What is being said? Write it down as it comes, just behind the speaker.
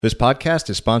This podcast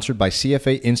is sponsored by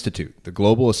CFA Institute, the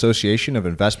global association of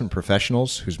investment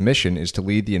professionals whose mission is to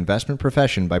lead the investment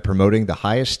profession by promoting the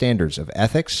highest standards of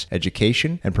ethics,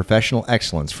 education, and professional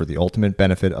excellence for the ultimate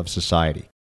benefit of society.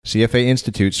 CFA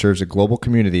Institute serves a global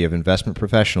community of investment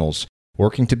professionals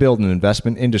working to build an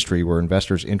investment industry where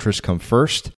investors' interests come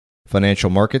first,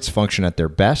 financial markets function at their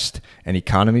best, and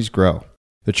economies grow.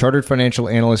 The Chartered Financial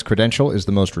Analyst credential is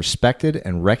the most respected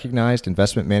and recognized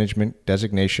investment management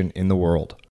designation in the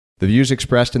world. The views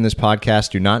expressed in this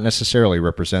podcast do not necessarily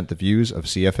represent the views of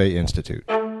CFA Institute.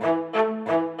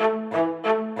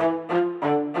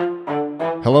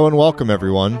 Hello and welcome,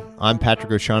 everyone. I'm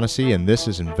Patrick O'Shaughnessy, and this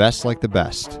is Invest Like the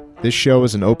Best. This show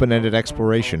is an open-ended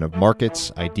exploration of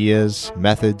markets, ideas,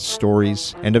 methods,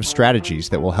 stories, and of strategies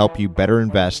that will help you better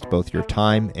invest both your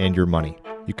time and your money.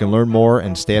 You can learn more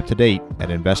and stay up to date at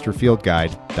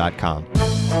investorfieldguide.com.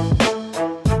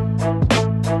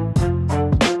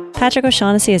 Patrick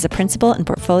O'Shaughnessy is a principal and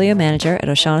portfolio manager at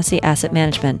O'Shaughnessy Asset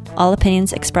Management. All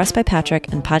opinions expressed by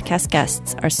Patrick and podcast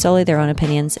guests are solely their own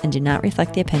opinions and do not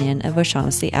reflect the opinion of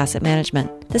O'Shaughnessy Asset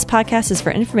Management. This podcast is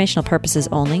for informational purposes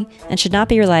only and should not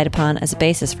be relied upon as a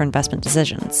basis for investment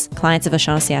decisions. Clients of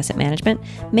O'Shaughnessy Asset Management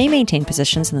may maintain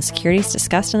positions in the securities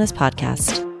discussed in this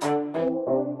podcast.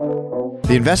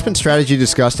 The investment strategy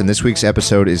discussed in this week's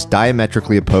episode is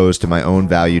diametrically opposed to my own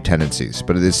value tendencies,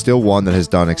 but it is still one that has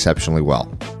done exceptionally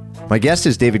well. My guest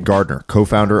is David Gardner,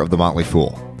 co-founder of The Motley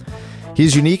Fool. He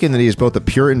is unique in that he is both a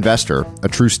pure investor, a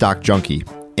true stock junkie,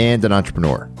 and an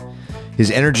entrepreneur.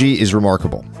 His energy is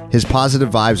remarkable. His positive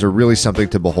vibes are really something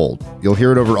to behold. You'll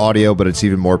hear it over audio, but it's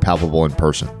even more palpable in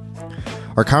person.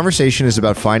 Our conversation is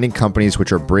about finding companies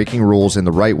which are breaking rules in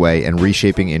the right way and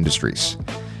reshaping industries.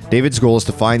 David's goal is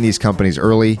to find these companies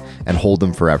early and hold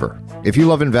them forever. If you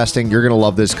love investing, you're going to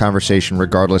love this conversation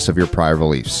regardless of your prior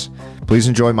beliefs. Please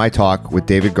enjoy my talk with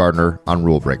David Gardner on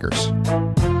Rule Breakers.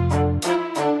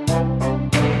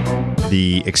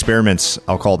 The experiments,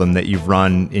 I'll call them, that you've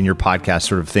run in your podcast,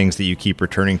 sort of things that you keep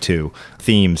returning to,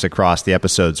 themes across the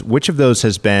episodes. Which of those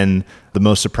has been the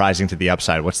most surprising to the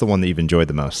upside? What's the one that you've enjoyed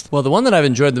the most? Well, the one that I've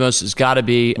enjoyed the most has got to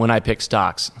be when I pick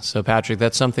stocks. So, Patrick,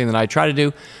 that's something that I try to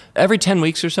do every 10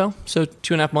 weeks or so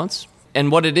 2.5 months. And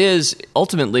what it is,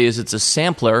 ultimately, is it's a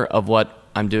sampler of what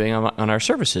I'm doing on our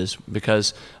services,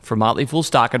 because for Motley Fool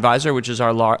Stock Advisor, which is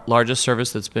our largest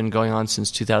service that's been going on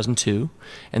since 2002,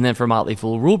 and then for Motley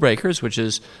Fool Rule Breakers, which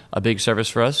is a big service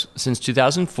for us since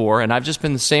 2004, and I've just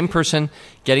been the same person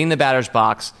getting the batter's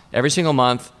box every single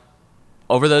month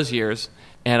over those years,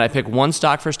 and I pick one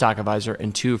stock for Stock Advisor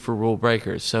and two for Rule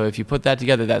Breakers. So if you put that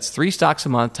together, that's 3 stocks a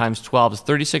month times 12 is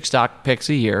 36 stock picks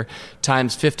a year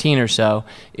times 15 or so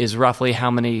is roughly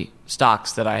how many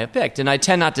stocks that I have picked. And I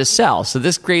tend not to sell. So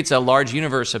this creates a large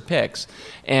universe of picks.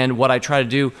 And what I try to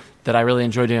do that I really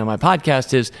enjoy doing on my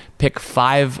podcast is pick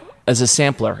 5 as a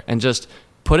sampler and just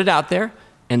put it out there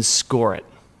and score it.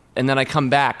 And then I come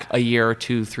back a year or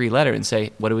 2, 3 later and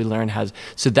say, what do we learn?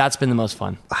 So that's been the most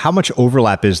fun. How much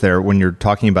overlap is there when you're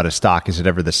talking about a stock? Is it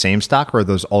ever the same stock, or are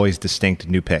those always distinct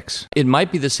new picks? It might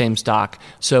be the same stock.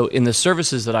 So in the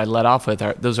services that I led off with,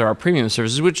 those are our premium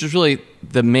services, which is really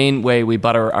the main way we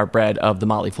butter our bread of the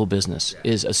Motley Fool business,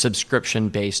 is a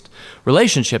subscription-based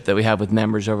relationship that we have with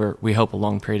members over, we hope, a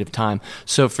long period of time.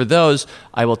 So for those,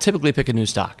 I will typically pick a new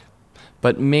stock.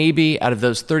 But maybe out of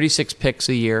those 36 picks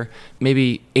a year,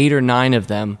 maybe 8 or 9 of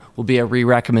them will be a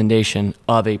re-recommendation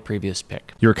of a previous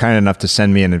pick. You were kind enough to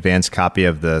send me an advanced copy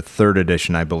of the 3rd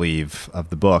edition, I believe,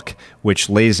 of the book, which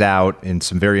lays out in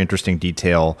some very interesting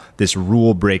detail this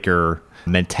rule breaker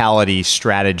mentality,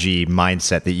 strategy,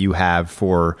 mindset that you have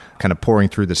for kind of pouring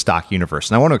through the stock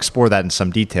universe. And I want to explore that in some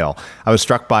detail. I was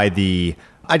struck by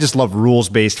I just love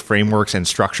rules-based frameworks and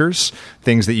structures,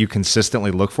 things that you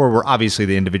consistently look for, where obviously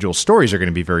the individual stories are going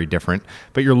to be very different,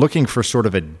 but you're looking for sort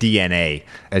of a DNA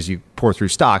as you pour through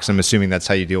stocks. I'm assuming that's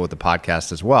how you deal with the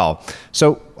podcast as well.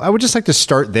 So I would just like to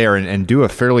start there and do a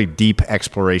fairly deep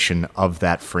exploration of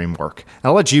that framework. And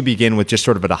I'll let you begin with just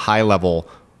sort of at a high level,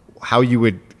 how you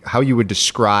would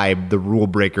describe the rule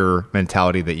breaker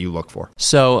mentality that you look for.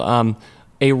 So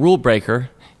a rule breaker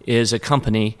is a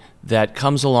company that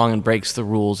comes along and breaks the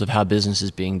rules of how business is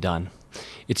being done.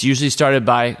 It's usually started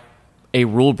by a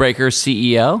rule breaker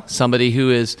CEO, somebody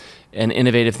who is an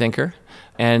innovative thinker.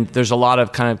 And there's a lot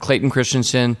of kind of Clayton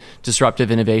Christensen disruptive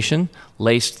innovation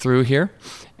laced through here.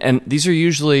 And these are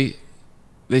usually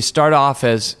They start off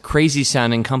as crazy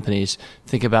sounding companies.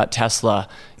 Think about Tesla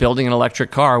building an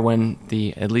electric car when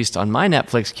at least on my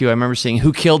Netflix queue, I remember seeing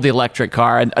Who Killed the Electric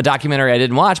Car, a documentary I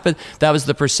didn't watch, but that was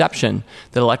the perception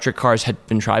that electric cars had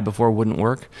been tried before, wouldn't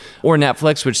work. Or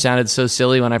Netflix, which sounded so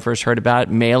silly when I first heard about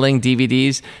it, mailing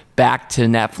DVDs back to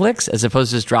Netflix as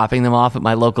opposed to just dropping them off at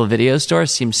my local video store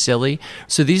seems silly.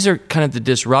 So these are kind of the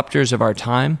disruptors of our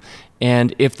time.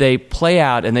 And if they play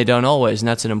out, and they don't always, and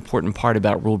that's an important part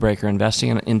about rule breaker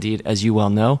investing, and indeed, as you well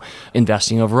know,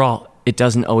 investing overall, it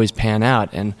doesn't always pan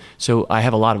out. And so I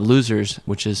have a lot of losers,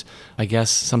 which is, I guess,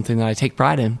 something that I take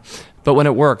pride in. But when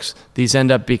it works, these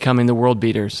end up becoming the world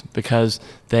beaters because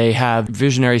they have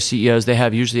visionary CEOs. They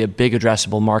have usually a big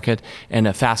addressable market and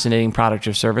a fascinating product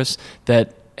or service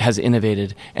that has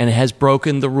innovated and has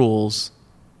broken the rules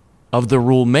of the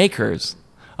rule makers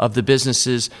of the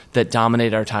businesses that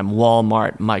dominate our time.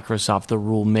 Walmart, Microsoft, the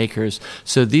rule makers.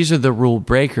 So these are the rule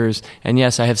breakers. And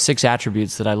yes, I have 6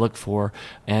 attributes that I look for.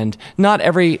 And not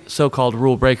every so-called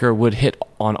rule breaker would hit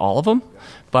on all of them.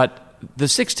 But the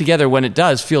 6 together, when it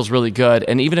does, feels really good.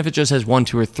 And even if it just has 1,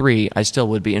 2, or 3, I still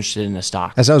would be interested in a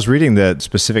stock. As I was reading the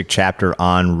specific chapter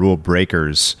on rule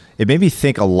breakers, it made me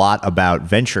think a lot about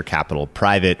venture capital,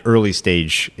 private early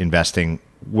stage investing,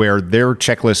 where their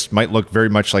checklist might look very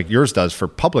much like yours does for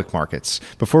public markets.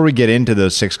 Before we get into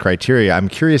those 6 criteria, I'm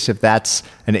curious if that's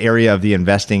an area of the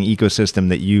investing ecosystem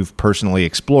that you've personally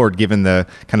explored, given the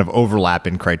kind of overlap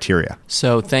in criteria.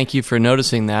 So thank you for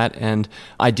noticing that. And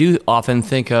I do often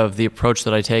think of the approach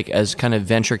that I take as kind of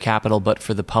venture capital, but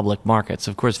for the public markets.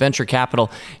 Of course, venture capital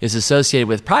is associated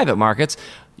with private markets,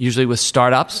 usually with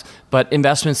startups, but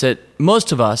investments that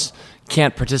most of us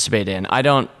can't participate in. I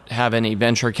don't have any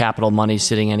venture capital money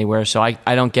sitting anywhere, so I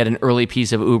don't get an early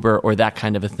piece of Uber or that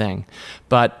kind of a thing.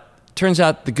 But turns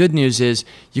out the good news is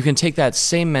you can take that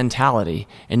same mentality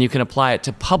and you can apply it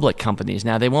to public companies.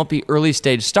 Now, they won't be early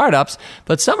stage startups,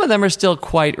 but some of them are still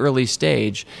quite early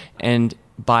stage. And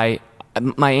my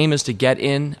aim is to get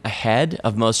in ahead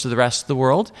of most of the rest of the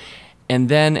world. And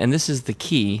then, and this is the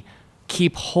key,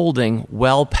 keep holding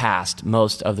well past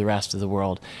most of the rest of the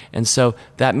world. And so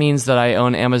that means that I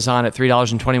own Amazon at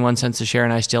 $3.21 a share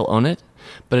and I still own it.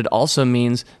 But it also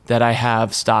means that I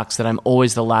have stocks that I'm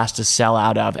always the last to sell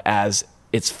out of as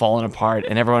it's fallen apart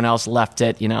and everyone else left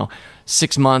it,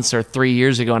 6 months or 3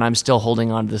 years ago, and I'm still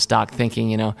holding on to the stock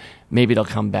thinking, maybe it'll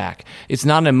come back. It's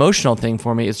not an emotional thing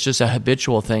for me. It's just a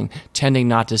habitual thing, tending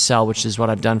not to sell, which is what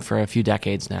I've done for a few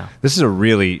decades now. This is a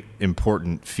really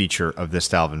important feature of this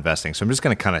style of investing. So I'm just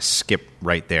going to kind of skip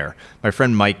right there. My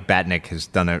friend Mike Batnick has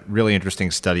done a really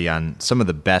interesting study on some of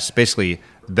the best, basically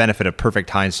benefit of perfect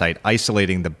hindsight,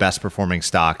 isolating the best performing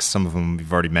stocks, some of them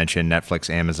we've already mentioned, Netflix,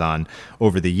 Amazon,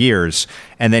 over the years,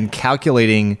 and then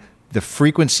calculating the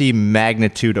frequency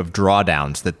magnitude of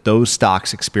drawdowns that those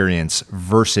stocks experience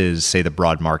versus, say, the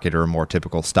broad market or a more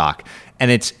typical stock. And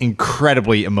it's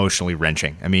incredibly emotionally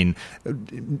wrenching. I mean,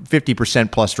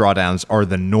 50% plus drawdowns are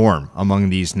the norm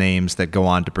among these names that go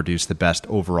on to produce the best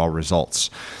overall results.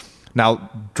 Now,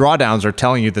 drawdowns are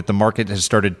telling you that the market has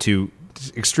started to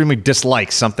extremely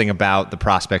dislike something about the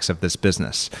prospects of this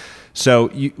business. So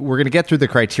we're going to get through the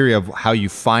criteria of how you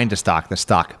find a stock, the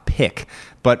stock pick.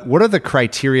 But what are the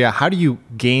criteria? How do you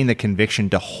gain the conviction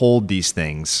to hold these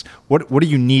things? What do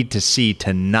you need to see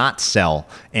to not sell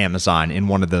Amazon in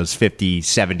one of those 50,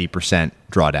 70%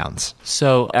 drawdowns?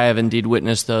 So I have indeed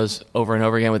witnessed those over and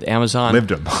over again with Amazon, Lived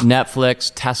them.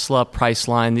 Netflix, Tesla,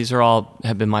 Priceline. These are all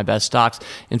have been my best stocks.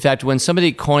 In fact, when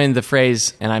somebody coined the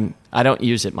phrase, and I don't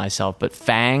use it myself, but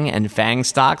FANG and FANG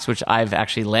stocks, which I've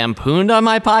actually lampooned on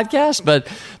my podcast,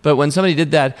 but when somebody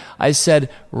did that, I said,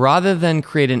 rather than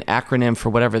create an acronym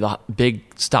for whatever the big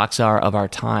stocks are of our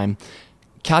time,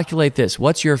 calculate this.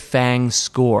 What's your FANG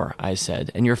score? I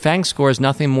said. And your FANG score is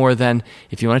nothing more than,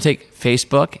 if you want to take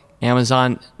Facebook,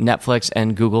 Amazon, Netflix,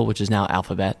 and Google, which is now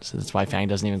Alphabet, so that's why FANG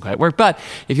doesn't even quite work. But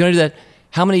if you want to do that,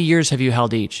 how many years have you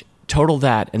held each? Total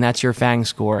that, and that's your FANG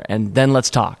score, and then let's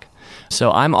talk.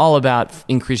 So I'm all about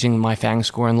increasing my FANG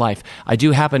score in life. I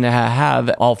do happen to have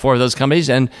all 4 of those companies,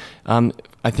 and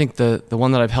I think the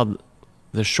one that I've held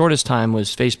the shortest time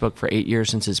was Facebook for 8 years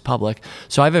since it's public.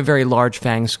 So I have a very large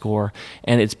FANG score,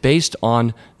 and it's based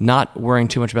on not worrying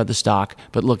too much about the stock,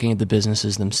 but looking at the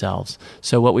businesses themselves.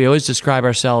 So what we always describe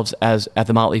ourselves as at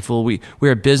the Motley Fool, we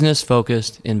are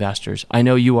business-focused investors. I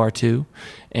know you are too.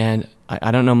 And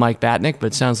I don't know Mike Batnick, but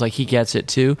it sounds like he gets it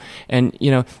too. And,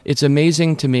 it's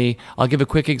amazing to me. I'll give a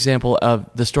quick example of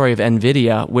the story of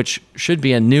NVIDIA, which should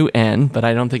be a new N, but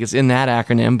I don't think it's in that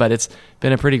acronym, but it's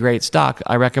been a pretty great stock.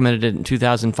 I recommended it in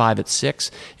 2005 at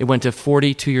 6. It went to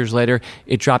 40 2 years later.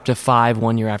 It dropped to 5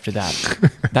 1 year after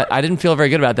that. I didn't feel very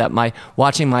good about that.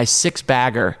 Watching my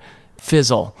 6-bagger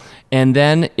fizzle. And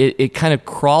then it kind of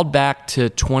crawled back to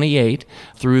 28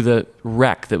 through the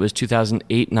wreck that was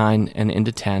 2008, 9, and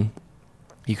into 10.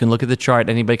 You can look at the chart.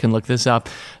 Anybody can look this up.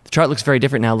 The chart looks very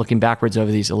different now looking backwards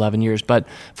over these 11 years. But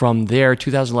from there,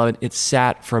 2011, it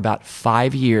sat for about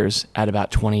 5 years at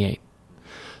about 28.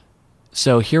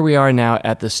 So here we are now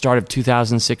at the start of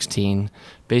 2016.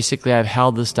 Basically, I've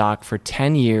held the stock for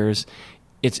 10 years.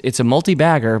 It's a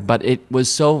multi-bagger, but it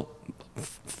was so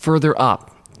further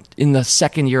up in the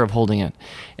second year of holding it.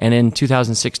 And in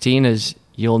 2016, as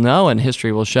you'll know and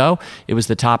history will show, it was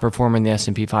the top performer in the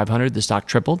S&P 500. The stock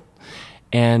tripled.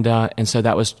 And so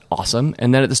that was awesome.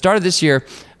 And then at the start of this year,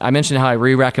 I mentioned how I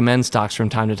re-recommend stocks from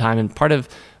time to time. And part of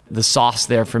the sauce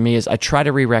there for me is I try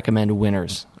to re-recommend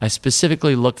winners. I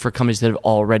specifically look for companies that have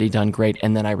already done great,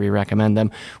 and then I re-recommend them,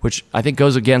 which I think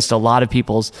goes against a lot of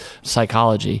people's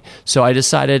psychology. So I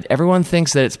decided everyone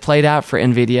thinks that it's played out for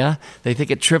NVIDIA. They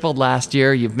think it tripled last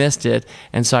year. You've missed it.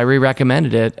 And so I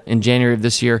re-recommended it in January of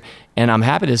this year. And I'm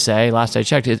happy to say, last I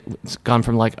checked, it's gone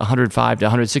from like 105 to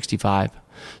 165.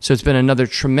 So it's been another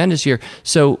tremendous year.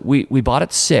 So we bought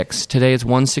at 6. Today it's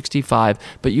 165.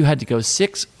 But you had to go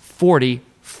 6, 40,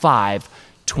 5,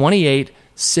 28,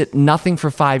 sit nothing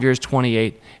for 5 years,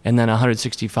 28, and then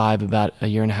 165 about a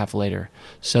year and a half later.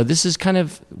 So this is kind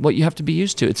of what you have to be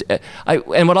used to.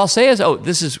 And what I'll say is,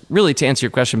 this is really to answer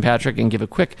your question, Patrick, and give a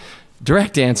quick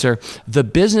direct answer. The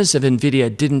business of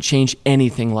NVIDIA didn't change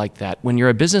anything like that. When you're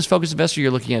a business-focused investor,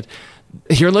 you're looking at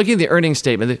the earnings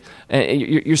statement.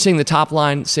 You're seeing the top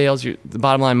line sales, the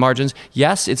bottom line margins.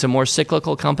 Yes, it's a more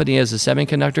cyclical company as a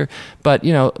semiconductor, but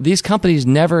these companies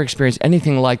never experience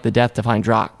anything like the death-defying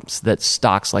drops that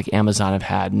stocks like Amazon have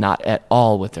had. Not at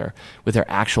all with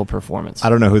their actual performance. I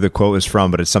don't know who the quote is from,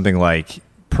 but it's something like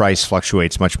price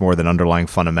fluctuates much more than underlying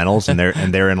fundamentals, and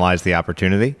therein lies the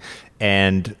opportunity.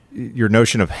 And your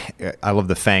notion of, I love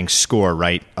the FANG score,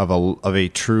 right, of a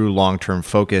true long-term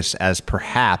focus as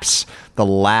perhaps the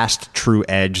last true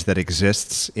edge that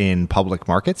exists in public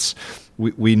markets.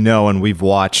 We know, and we've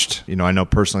watched, I know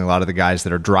personally a lot of the guys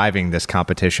that are driving this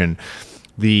competition.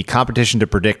 The competition to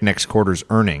predict next quarter's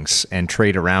earnings and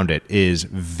trade around it is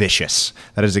vicious.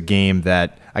 That is a game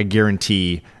that I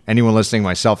guarantee anyone listening,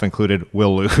 myself included,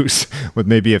 will lose, with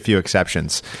maybe a few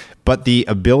exceptions. But the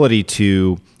ability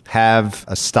to have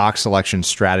a stock selection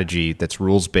strategy that's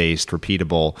rules-based,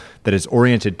 repeatable, that is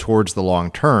oriented towards the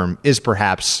long term is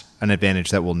perhaps an advantage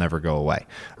that will never go away,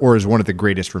 or is one of the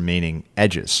greatest remaining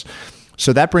edges.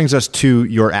 So that brings us to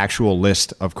your actual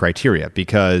list of criteria,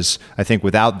 because I think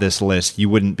without this list, you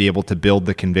wouldn't be able to build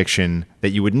the conviction that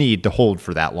you would need to hold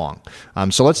for that long.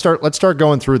 So let's start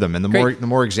going through them, and the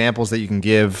more examples that you can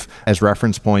give as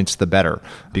reference points, the better.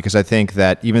 Because I think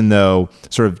that even though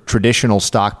sort of traditional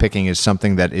stock picking is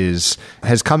something that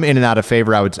has come in and out of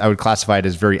favor, I would classify it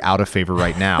as very out of favor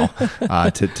right now,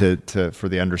 for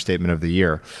the understatement of the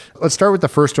year. Let's start with the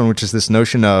first one, which is this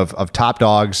notion of top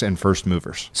dogs and first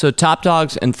movers. So top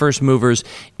dogs and first movers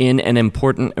in an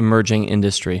important emerging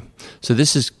industry. So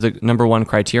this is the number one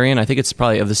criterion. I think it's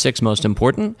probably of the 6 most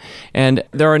important. And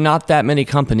there are not that many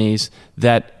companies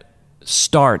that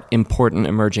start important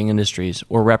emerging industries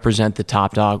or represent the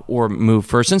top dog or move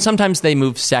first. And sometimes they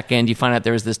move second. You find out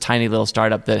there was this tiny little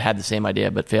startup that had the same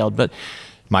idea but failed. But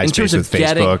MySpace with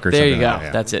Facebook or something. There you go. Like that,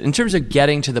 yeah. That's it. In terms of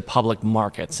getting to the public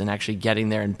markets and actually getting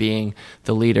there and being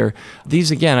the leader,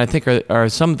 these, again, I think are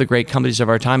some of the great companies of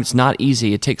our time. It's not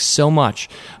easy. It takes so much.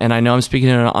 And I know I'm speaking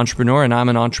to an entrepreneur, and I'm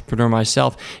an entrepreneur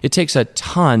myself. It takes a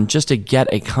ton just to get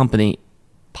a company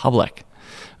public.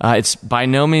 It's by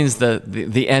no means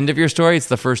the end of your story. It's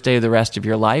the first day of the rest of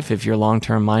your life if you're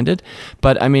long-term minded.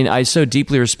 But I mean, I so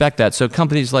deeply respect that. So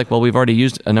companies like, we've already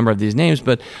used a number of these names,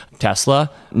 but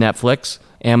Tesla, Netflix,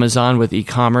 Amazon with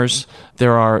e-commerce.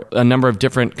 There are a number of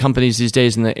different companies these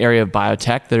days in the area of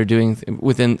biotech that are doing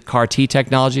within CAR T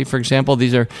technology, for example.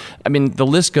 The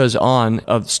list goes on,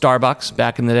 of Starbucks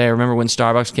back in the day. I remember when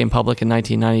Starbucks came public in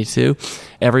 1992,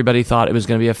 everybody thought it was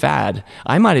going to be a fad.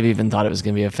 I might have even thought it was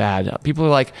going to be a fad. People are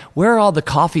like, where are all the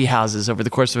coffee houses over the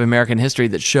course of American history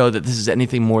that show that this is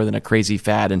anything more than a crazy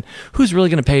fad? And who's really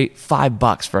going to pay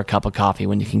 $5 for a cup of coffee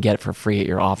when you can get it for free at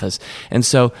your office? And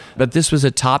so, but this was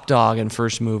a top dog and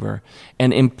first mover,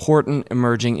 an important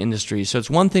emerging industries. So it's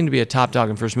one thing to be a top dog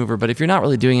and first mover, but if you're not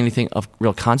really doing anything of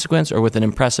real consequence or with an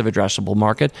impressive addressable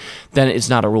market, then it's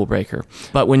not a rule breaker.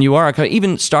 But when you are,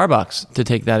 even Starbucks, to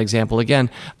take that example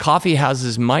again, coffee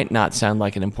houses might not sound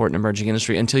like an important emerging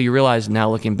industry until you realize now,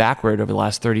 looking backward over the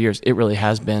last 30 years, it really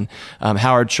has been.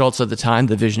 Howard Schultz at the time,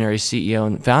 the visionary CEO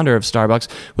and founder of Starbucks,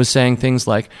 was saying things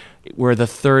like, we're the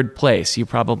third place. You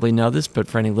probably know this, but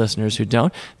for any listeners who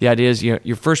don't, the idea is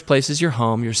your first place is your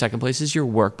home, your second place is your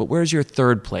work, but where's your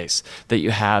third place that you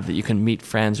have that you can meet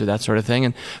friends or that sort of thing?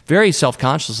 And very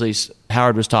self-consciously,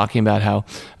 Howard was talking about how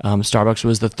Starbucks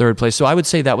was the third place. So I would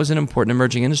say that was an important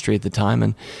emerging industry at the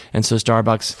time, and so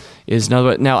Starbucks is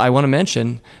another. Now, I want to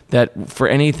mention that for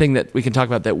anything that we can talk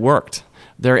about that worked,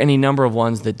 there are any number of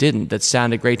ones that didn't, that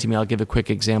sounded great to me. I'll give a quick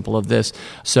example of this.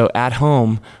 So At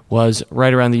Home was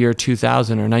right around the year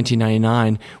 2000 or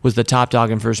 1999, was the top dog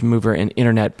and first mover in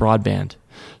internet broadband.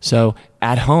 So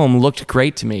At Home looked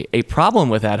great to me. A problem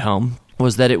with At Home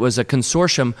was that it was a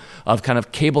consortium of kind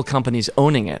of cable companies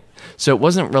owning it. So it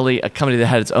wasn't really a company that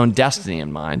had its own destiny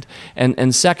in mind.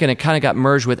 And second, it kind of got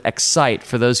merged with Excite,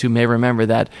 for those who may remember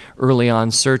that early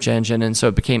on search engine. And so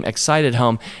it became Excite at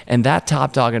Home. And that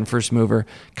top dog and first mover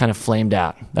kind of flamed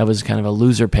out. That was kind of a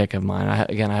loser pick of mine.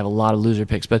 I have a lot of loser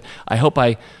picks, but I hope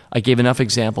I gave enough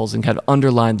examples and kind of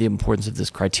underlined the importance of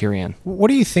this criterion. What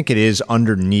do you think it is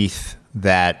underneath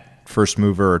that first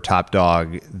mover or top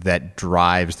dog that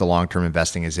drives the long-term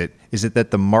investing? Is it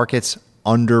that the markets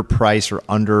underprice or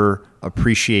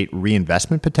underappreciate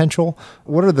reinvestment potential?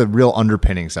 What are the real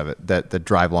underpinnings of it that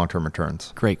drive long-term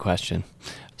returns? Great question.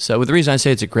 So the reason I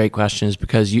say it's a great question is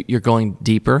because you're going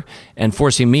deeper and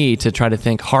forcing me to try to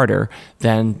think harder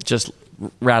than just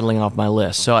rattling off my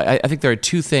list. So I think there are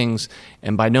two things,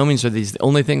 and by no means are these the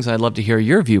only things. I'd love to hear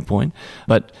your viewpoint,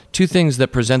 but two things that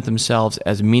present themselves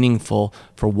as meaningful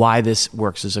for why this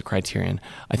works as a criterion.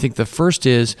 I think the first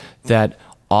is that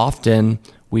often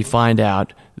we find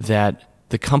out that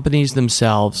the companies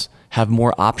themselves have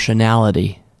more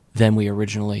optionality than we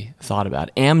originally thought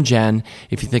about. Amgen,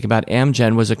 if you think about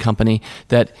Amgen, was a company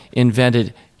that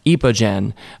invented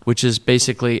Epogen, which is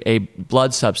basically a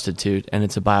blood substitute, and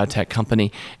it's a biotech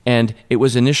company. And it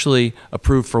was initially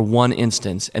approved for one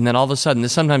instance. And then all of a sudden,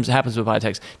 this sometimes happens with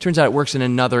biotechs, turns out it works in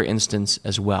another instance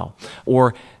as well.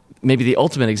 Or maybe the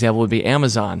ultimate example would be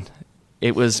Amazon.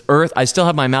 It was Earth, I still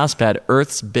have my mouse pad,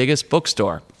 Earth's biggest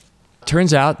bookstore.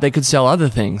 Turns out they could sell other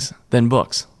things than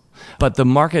books. But the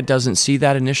market doesn't see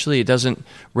that initially. It doesn't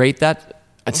rate that.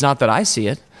 It's not that I see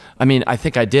it. I mean, I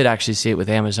think I did actually see it with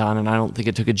Amazon, and I don't think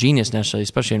it took a genius necessarily,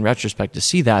 especially in retrospect, to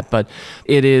see that. But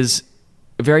it is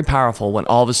very powerful when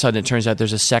all of a sudden it turns out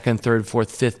there's a second, third,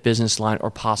 fourth, fifth business line or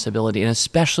possibility. And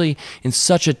especially in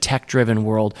such a tech-driven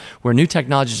world where new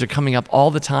technologies are coming up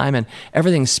all the time and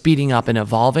everything's speeding up and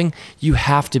evolving, you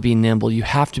have to be nimble. You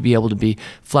have to be able to be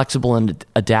flexible and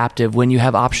adaptive. When you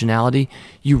have optionality,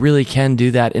 you really can do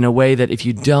that in a way that if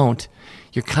you don't,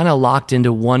 you're kind of locked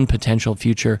into one potential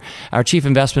future. Our chief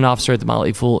investment officer at the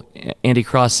Motley Fool, Andy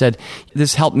Cross, said,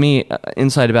 this helped me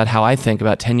insight about how I think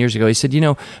about 10 years ago. He said,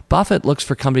 Buffett looks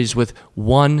for companies with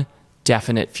one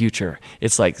definite future.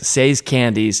 It's like Say's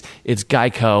Candies, it's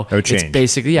Geico. No change. It's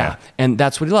basically, yeah. And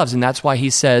that's what he loves. And that's why he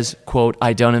says, quote,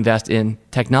 I don't invest in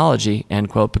technology, end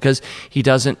quote, because he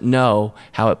doesn't know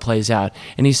how it plays out.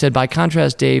 And he said, by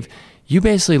contrast, Dave, you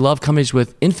basically love companies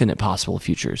with infinite possible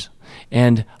futures.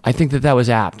 And I think that was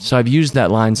apt. So I've used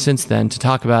that line since then to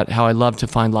talk about how I love to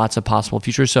find lots of possible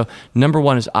futures. So number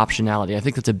one is optionality. I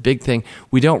think that's a big thing.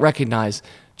 We don't recognize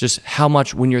just how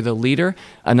much when you're the leader.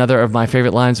 Another of my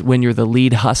favorite lines, when you're the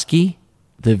lead husky,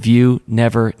 the view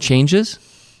never changes.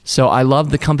 So I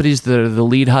love the companies that are the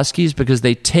lead huskies because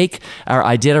they take our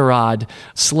Iditarod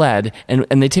sled and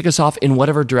they take us off in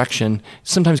whatever direction,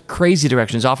 sometimes crazy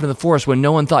directions, often in the forest when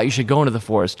no one thought you should go into the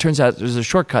forest. Turns out there's a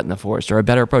shortcut in the forest or a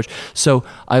better approach. So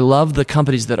I love the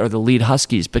companies that are the lead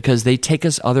huskies because they take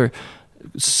us other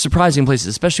surprising places,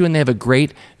 especially when they have a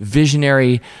great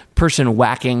visionary person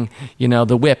whacking,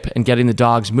 the whip and getting the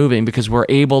dogs moving because we're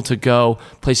able to go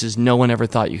places no one ever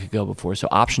thought you could go before. So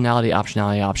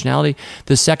optionality.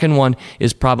 The second one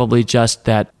is probably just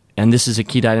that, and this is a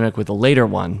key dynamic with the later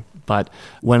one, but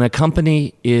when a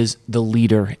company is the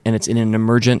leader and it's in an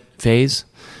emergent phase,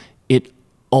 it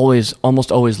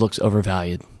almost always looks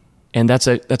overvalued. And that's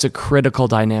a critical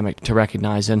dynamic to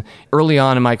recognize. And early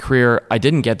on in my career, I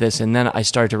didn't get this, and then I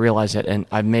started to realize it, and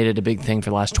I've made it a big thing for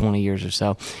the last 20 years or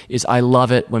so, is I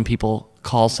love it when people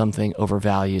call something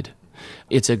overvalued.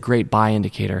 It's a great buy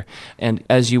indicator. And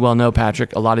as you well know,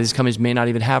 Patrick, a lot of these companies may not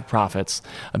even have profits.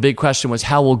 A big question was,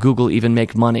 how will Google even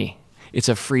make money? It's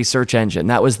a free search engine.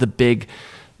 That was the big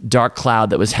dark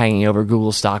cloud that was hanging over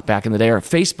Google stock back in the day, or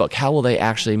Facebook. How will they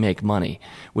actually make money?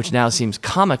 Which now seems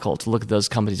comical to look at those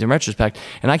companies in retrospect.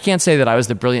 And I can't say that I was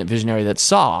the brilliant visionary that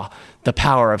saw the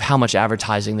power of how much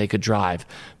advertising they could drive.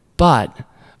 But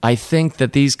I think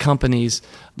that these companies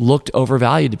looked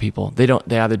overvalued to people. They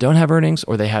either don't have earnings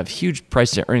or they have huge price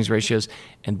to earnings ratios,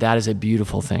 and that is a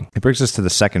beautiful thing. It brings us to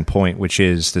the second point, which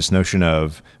is this notion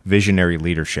of visionary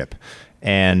leadership.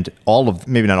 And all of,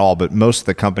 maybe not all, but most of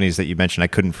the companies that you mentioned, I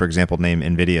couldn't, for example, name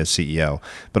NVIDIA's CEO,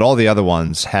 but all the other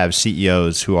ones have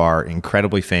CEOs who are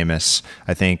incredibly famous.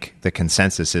 I think the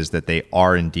consensus is that they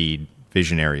are indeed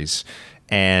visionaries.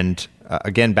 And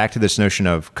again, back to this notion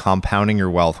of compounding your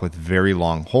wealth with very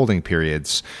long holding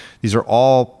periods. These are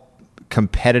all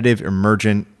competitive,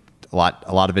 emergent, a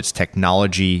lot of it's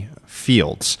technology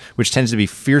fields, which tends to be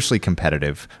fiercely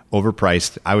competitive,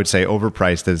 overpriced. I would say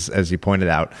overpriced, as you pointed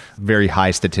out, very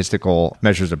high statistical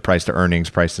measures of price to earnings,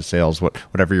 price to sales,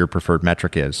 whatever your preferred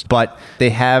metric is. But they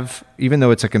have, even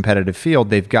though it's a competitive field,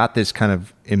 they've got this kind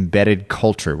of embedded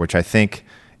culture, which I think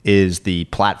is the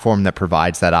platform that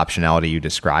provides that optionality you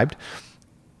described.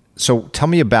 So tell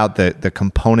me about the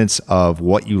components of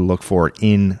what you look for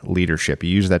in leadership. You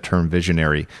use that term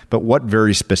visionary, but what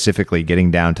very specifically,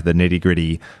 getting down to the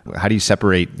nitty-gritty, how do you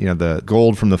separate the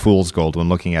gold from the fool's gold when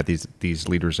looking at these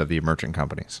leaders of the emerging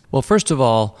companies? Well, first of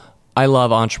all, I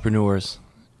love entrepreneurs,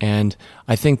 and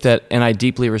I think that, and I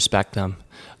deeply respect them.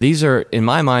 These are, in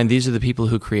my mind, these are the people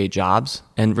who create jobs,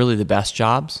 and really the best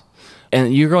jobs.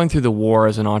 And you're going through the war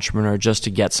as an entrepreneur just to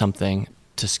get something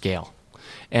to scale.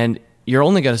 And you're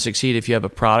only going to succeed if you have a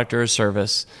product or a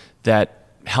service that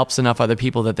helps enough other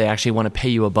people that they actually want to pay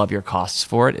you above your costs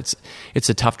for it. It's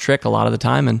a tough trick a lot of the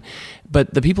time.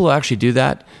 But the people who actually do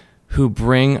that, who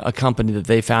bring a company that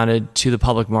they founded to the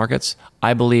public markets,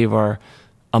 I believe are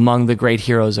among the great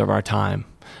heroes of our time.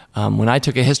 When I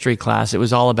took a history class, it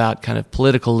was all about kind of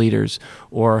political leaders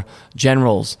or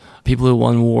generals, people who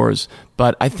won wars.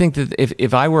 But I think that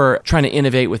if I were trying to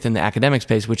innovate within the academic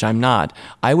space, which I'm not,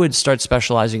 I would start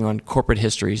specializing on corporate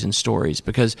histories and stories,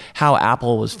 because how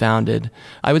Apple was founded,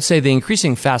 I would say the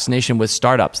increasing fascination with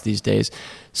startups these days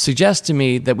suggests to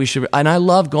me that we should, and I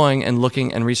love going and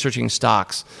looking and researching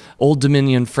stocks. Old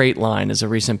Dominion Freight Line is a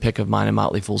recent pick of mine, a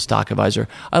Motley Fool stock advisor.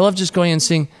 I love just going and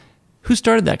seeing who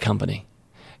started that company.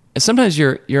 And sometimes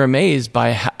you're amazed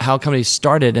by how companies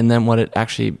started and then what it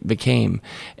actually became.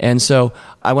 And so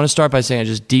I want to start by saying I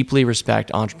just deeply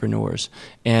respect entrepreneurs.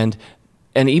 And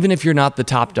even if you're not the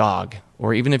top dog,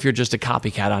 or even if you're just a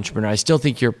copycat entrepreneur, I still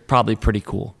think you're probably pretty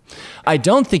cool. I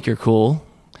don't think you're cool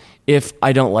if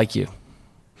I don't like you.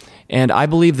 And I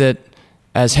believe that,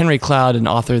 as Henry Cloud, an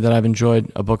author that I've enjoyed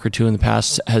a book or two in the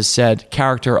past, has said,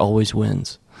 character always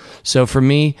wins. So for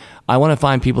me, I want to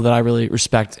find people that I really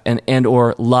respect and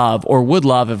or love, or would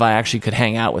love if I actually could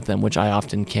hang out with them, which I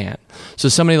often can't. So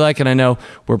somebody like, and I know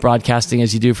we're broadcasting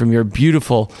as you do from your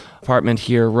beautiful apartment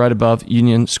here right above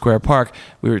Union Square Park.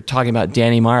 We were talking about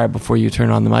Danny Meyer before you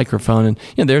turned on the microphone.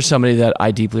 And there's somebody that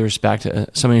I deeply respect,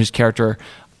 somebody whose character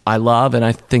I love, and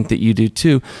I think that you do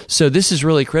too. So this is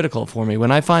really critical for me.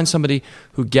 When I find somebody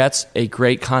who gets a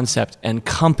great concept and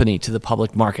company to the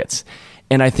public markets,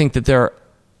 and I think that they're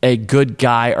a good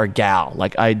guy or gal,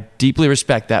 like I deeply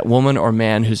respect that woman or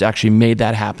man who's actually made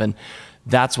that happen,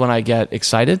 that's when I get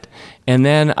excited. And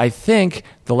then I think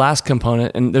the last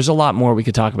component, and there's a lot more we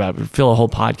could talk about, we'd fill a whole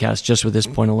podcast just with this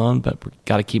point alone, but we've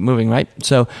got to keep moving, right?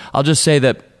 So I'll just say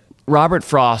that Robert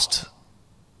Frost,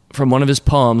 from one of his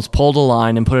poems, pulled a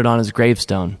line and put it on his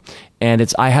gravestone. And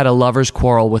it's, "I had a lover's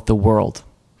quarrel with the world."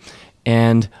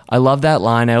 And I love that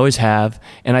line. I always have.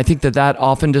 And I think that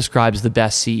often describes the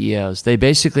best CEOs. They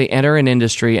basically enter an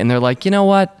industry and they're like, you know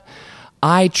what?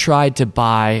 I tried to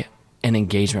buy an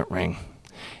engagement ring,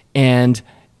 and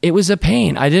it was a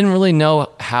pain. I didn't really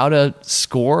know how to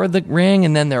score the ring.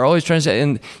 And then they're always trying to say,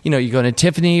 and you go to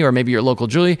Tiffany or maybe your local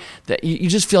jewelry, that you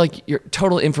just feel like you're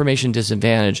total information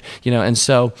disadvantage, and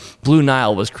so Blue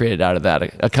Nile was created out of that,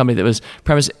 a company that was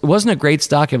premised. It wasn't a great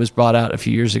stock. It was brought out a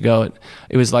few years ago.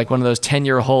 It was like one of those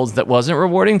 10-year holds that wasn't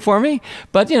rewarding for me,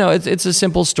 but it's a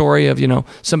simple story of,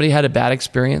 somebody had a bad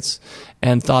experience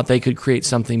and thought they could create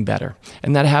something better.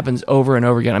 And that happens over and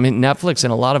over again. I mean, Netflix in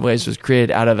a lot of ways was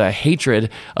created out of a hatred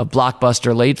of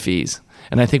blockbuster late fees.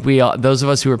 And I think those of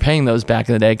us who were paying those back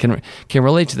in the day can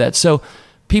relate to that. So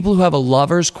people who have a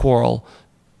lover's quarrel,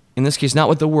 in this case, not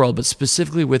with the world, but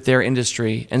specifically with their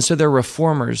industry. And so they're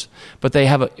reformers, but they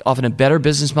have often a better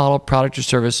business model, product or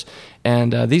service.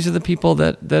 And these are the people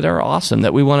that are awesome,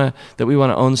 that we want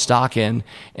to own stock in.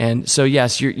 And so,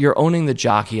 yes, you're owning the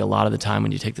jockey a lot of the time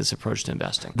when you take this approach to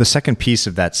investing. The second piece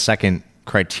of that second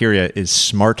criteria is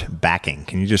smart backing.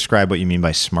 Can you describe what you mean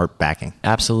by smart backing?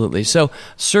 Absolutely. So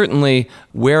certainly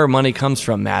where money comes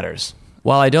from matters.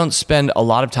 While I don't spend a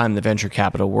lot of time in the venture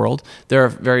capital world, there are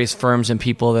various firms and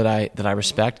people that I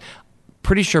respect.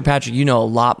 Pretty sure, Patrick, you know a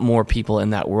lot more people in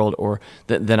that world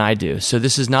than I do. So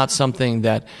this is not something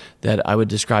that I would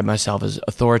describe myself as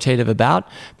authoritative about,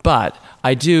 but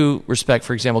I do respect,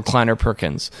 for example, Kleiner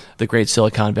Perkins, the great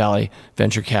Silicon Valley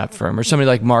venture cap firm, or somebody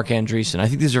like Mark Andreessen. I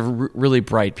think these are really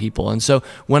bright people. And so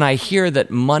when I hear that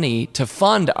money to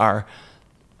fund our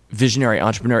visionary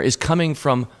entrepreneur is coming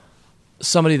from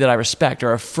somebody that I respect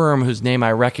or a firm whose name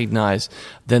I recognize,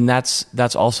 then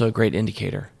that's also a great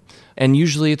indicator. And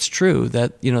usually it's true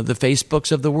that, the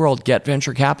Facebooks of the world get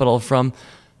venture capital from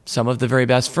some of the very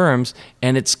best firms,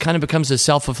 and it's kind of becomes a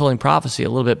self-fulfilling prophecy a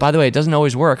little bit. By the way, it doesn't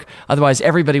always work. Otherwise,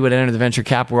 everybody would enter the venture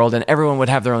cap world and everyone would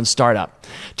have their own startup.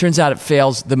 Turns out it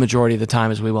fails the majority of the time,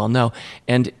 as we well know.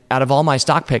 And out of all my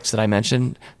stock picks that I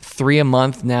mentioned, 3 a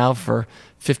month now for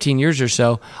 15 years or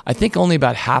so, I think only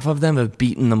about half of them have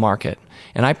beaten the market.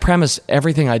 And I premise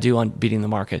everything I do on beating the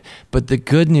market. But the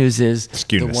good news is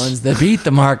the ones that beat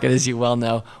the market, as you well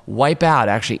know, wipe out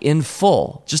actually in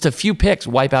full. Just a few picks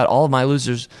wipe out all of my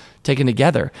losers taken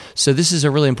together. So this is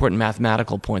a really important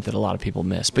mathematical point that a lot of people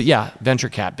miss. But yeah, venture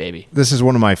cap, baby. This is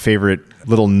one of my favorite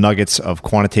little nuggets of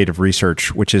quantitative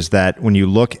research, which is that when you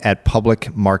look at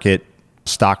public market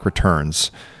stock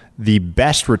returns, the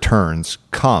best returns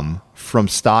come from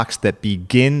stocks that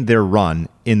begin their run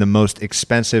in the most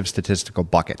expensive statistical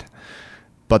bucket.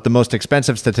 But the most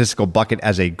expensive statistical bucket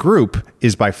as a group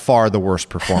is by far the worst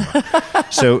performer.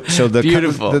 So the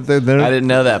beautiful. I didn't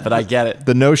know that, but I get it.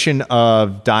 The notion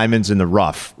of diamonds in the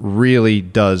rough really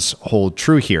does hold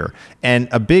true here. And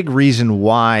a big reason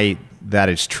why that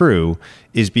is true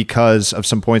is because of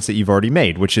some points that you've already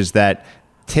made, which is that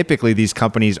typically these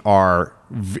companies are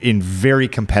in very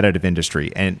competitive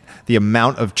industry, and the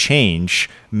amount of change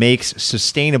makes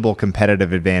sustainable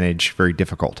competitive advantage very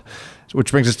difficult.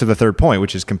 Which brings us to the third point,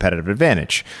 which is competitive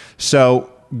advantage.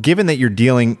 So given that you're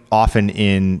dealing often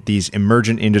in these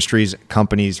emergent industries,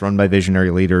 companies run by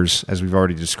visionary leaders, as we've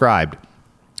already described,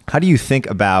 how do you think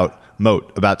about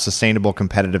moat, about sustainable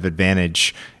competitive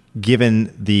advantage,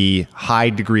 given the high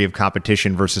degree of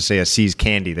competition versus, say, a See's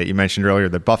candy that you mentioned earlier,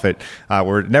 that Buffett,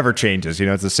 where it never changes.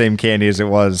 It's the same candy as it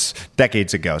was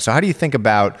decades ago. So how do you think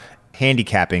about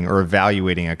handicapping or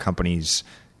evaluating a company's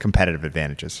competitive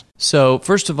advantages? So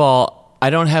first of all, I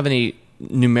don't have any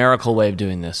numerical way of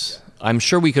doing this. I'm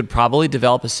sure we could probably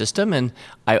develop a system, and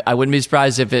I wouldn't be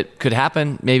surprised if it could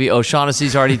happen. Maybe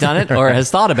O'Shaughnessy's already done it or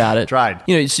has thought about it. Tried.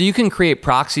 So you can create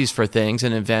proxies for things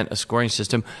and invent a scoring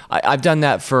system. I've done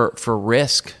that for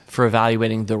risk, for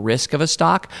evaluating the risk of a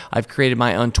stock. I've created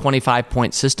my own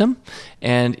 25-point system,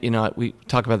 and we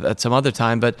talk about that some other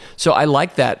time. But so I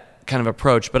like that kind of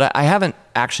approach, but I haven't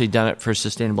actually done it for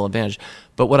sustainable advantage.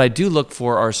 But what I do look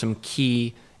for are some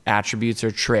key attributes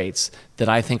or traits that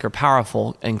I think are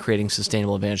powerful in creating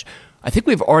sustainable advantage. I think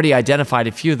we've already identified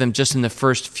a few of them just in the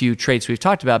first few traits we've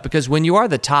talked about, because when you are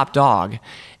the top dog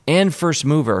and first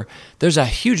mover, there's a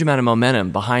huge amount of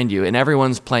momentum behind you, and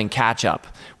everyone's playing catch up,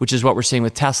 which is what we're seeing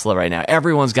with Tesla right now.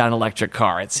 Everyone's got an electric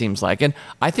car, it seems like, and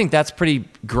I think that's pretty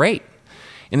great.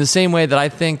 In the same way that I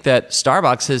think that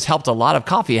Starbucks has helped a lot of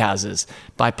coffee houses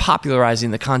by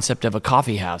popularizing the concept of a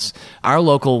coffee house. Our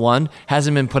local one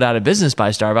hasn't been put out of business by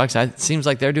Starbucks. It seems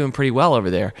like they're doing pretty well over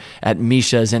there at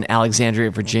Misha's in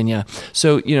Alexandria, Virginia.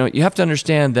 So, you have to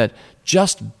understand that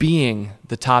just being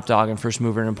the top dog and first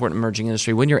mover in an important emerging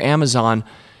industry, when you're Amazon,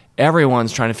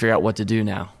 everyone's trying to figure out what to do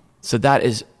now. So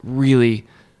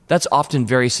that's often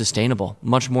very sustainable,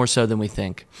 much more so than we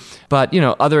think. But,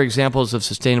 other examples of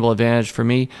sustainable advantage for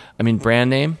me, brand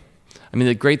name.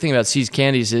 The great thing about See's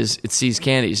Candies is it's See's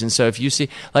Candies. And so if you see,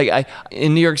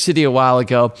 in New York City a while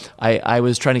ago, I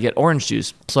was trying to get orange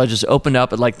juice. So I just opened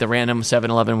up at the random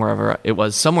 7-Eleven, wherever it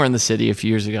was, somewhere in the city a few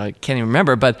years ago. I can't even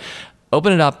remember, but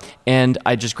opened it up and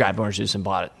I just grabbed orange juice and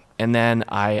bought it. And then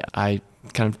I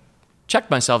kind of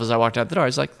checked myself as I walked out the door. I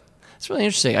was like, it's really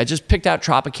interesting. I just picked out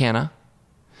Tropicana.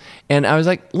 And I was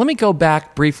like, let me go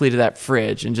back briefly to that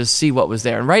fridge and just see what was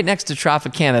there. And right next to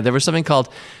Tropicana, there was something called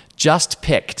Just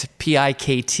Picked,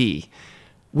 P-I-K-T,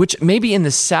 which maybe in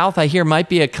the South I hear might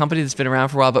be a company that's been around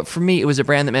for a while, but for me, it was a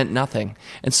brand that meant nothing.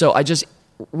 And so I just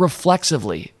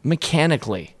reflexively,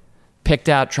 mechanically picked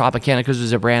out Tropicana because it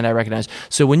was a brand I recognized.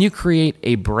 So when you create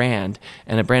a brand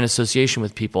and a brand association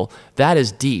with people, that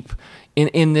is deep.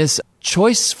 In this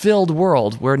choice-filled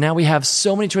world where now we have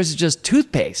so many choices, just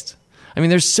toothpaste. I mean,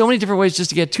 there's so many different ways just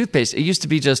to get toothpaste. It used to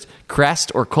be just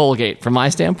Crest or Colgate from my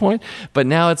standpoint, but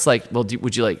now it's like, well,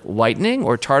 would you like whitening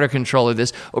or tartar control or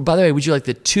this? Or by the way, would you like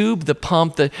the tube, the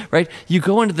pump, right? You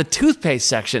go into the toothpaste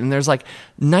section and there's like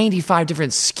 95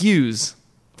 different SKUs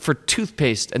for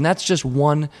toothpaste, and that's just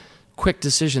one quick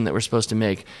decision that we're supposed to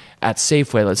make at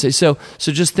Safeway, let's say. So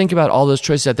just think about all those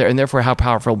choices out there, and therefore how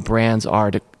powerful brands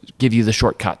are to give you the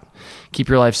shortcut. Keep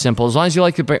your life simple. As long as you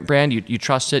like the brand, you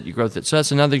trust it, you grow with it. So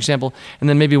that's another example. And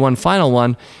then maybe one final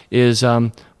one is,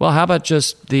 well, how about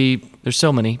just there's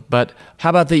so many, but how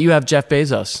about that you have Jeff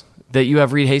Bezos, that you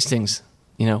have Reed Hastings?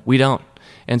 We don't.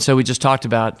 And so we just talked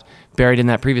about, buried in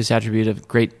that previous attribute of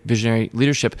great visionary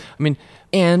leadership. I mean,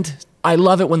 and I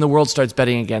love it when the world starts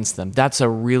betting against them. That's a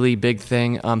really big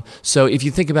thing. So if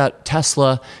you think about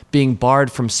Tesla being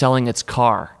barred from selling its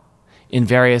car in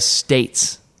various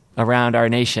states around our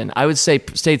nation, I would say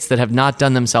states that have not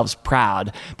done themselves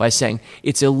proud by saying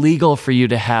it's illegal for you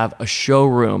to have a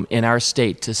showroom in our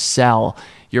state to sell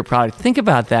your product. Think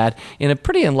about that in a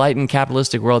pretty enlightened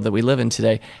capitalistic world that we live in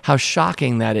today, how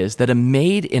shocking that is, that a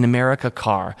made in America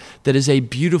car that is a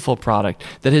beautiful product,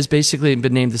 that has basically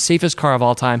been named the safest car of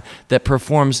all time, that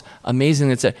performs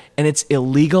amazingly, and it's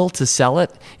illegal to sell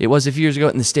it. It was a few years ago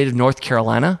in the state of North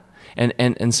Carolina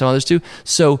and some others too.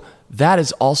 So that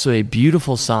is also a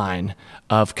beautiful sign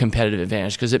of competitive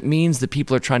advantage, because it means that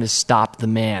people are trying to stop the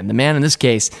man. The man in this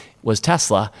case was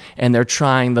Tesla, and they're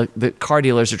trying, the car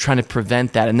dealers are trying to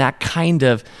prevent that. And that kind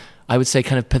of, I would say,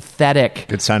 kind of pathetic.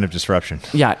 Good sign of disruption.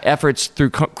 Yeah, efforts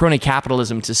through crony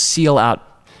capitalism to seal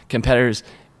out competitors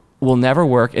will never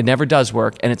work. It never does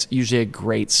work, and it's usually a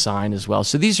great sign as well.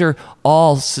 So these are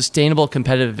all sustainable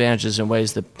competitive advantages in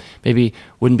ways that maybe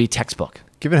wouldn't be textbook.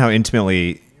 Given how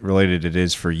intimately related it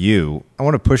is for you, I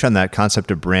want to push on that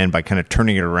concept of brand by kind of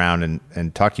turning it around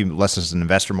and talk to you less as an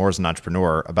investor, more as an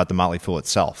entrepreneur about the Motley Fool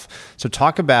itself. So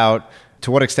talk about to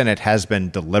what extent it has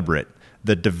been deliberate,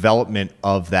 the development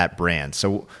of that brand.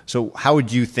 So how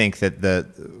would you think that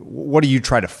what do you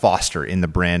try to foster in the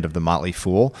brand of the Motley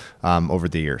Fool over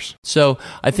the years? So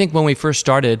I think when we first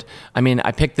started,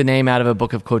 I picked the name out of a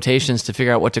book of quotations to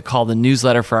figure out what to call the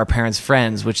newsletter for our parents'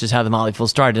 friends, which is how the Motley Fool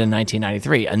started in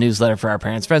 1993, a newsletter for our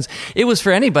parents' friends. It was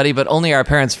for anybody, but only our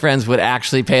parents' friends would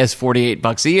actually pay us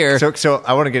 $48 a year. So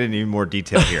I want to get into more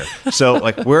detail here.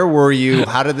 So where were you?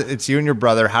 It's you and your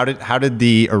brother. How did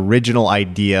the original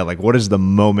idea, what is the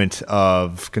moment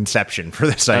of conception for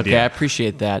this idea? Okay, I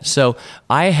appreciate that. So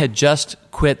I had just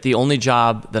quit the only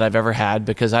job that I've ever had,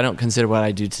 because I don't consider what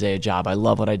I do today a job. I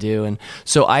love what I do. And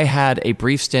so I had a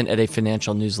brief stint at a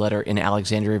financial newsletter in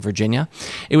Alexandria, Virginia.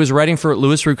 It was writing for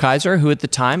Louis Rukeyser, who at the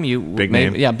time big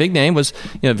name, was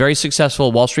very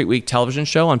successful Wall Street Week television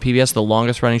show on PBS, the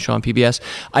longest running show on PBS.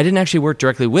 I didn't actually work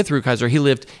directly with Rukeyser. He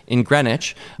lived in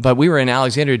Greenwich, but we were in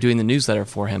Alexandria doing the newsletter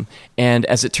for him. And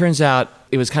as it turns out,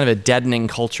 it was kind of a deadening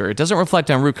culture. It doesn't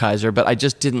reflect on Rukeyser, but I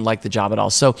just didn't like the job at all.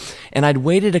 So, and I'd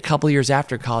waited a couple of years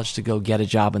after college to go get a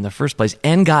job in the first place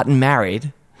and gotten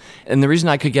married. And the reason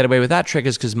I could get away with that trick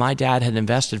is because my dad had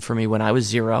invested for me when I was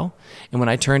 0. And when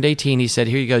I turned 18, he said,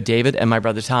 "Here you go, David, and my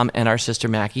brother Tom, and our sister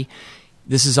Mackie.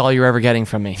 This is all you're ever getting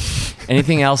from me.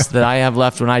 Anything else that I have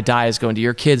left when I die is going to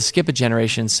your kids. Skip a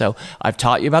generation. So I've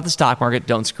taught you about the stock market.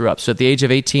 Don't screw up." So at the age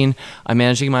of 18, I'm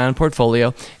managing my own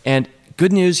portfolio. And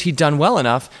good news, he'd done well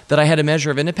enough that I had a measure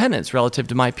of independence relative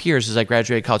to my peers as I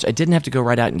graduated college. I didn't have to go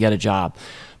right out and get a job.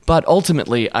 But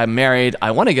ultimately, I'm married. I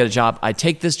want to get a job. I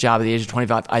take this job at the age of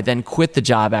 25. I then quit the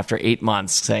job after 8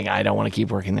 months, saying I don't want to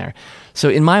keep working there. So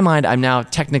in my mind, I'm now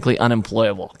technically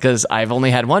unemployable because I've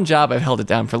only had one job. I've held it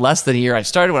down for less than a year. I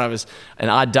started when I was an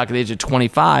odd duck at the age of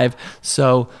 25.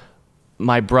 So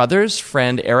my brother's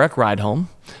friend, Eric Rydholm,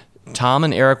 Tom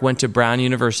and Eric went to Brown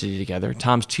University together.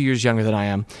 Tom's 2 years younger than I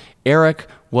am. Eric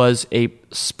was a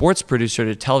sports producer at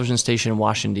a television station in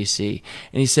Washington, D.C.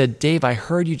 And he said, "Dave, I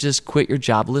heard you just quit your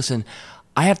job. Listen,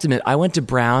 I have to admit, I went to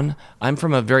Brown. I'm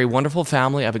from a very wonderful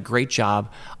family. I have a great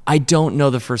job. I don't know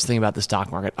the first thing about the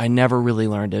stock market. I never really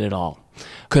learned it at all.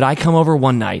 Could I come over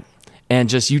one night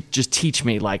and you just teach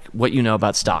me what you know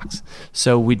about stocks?"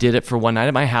 So we did it for one night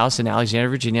at my house in Alexandria,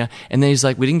 Virginia. And then he's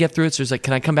like, we didn't get through it. So he's like,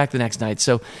 "Can I come back the next night?"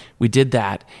 So we did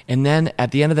that. And then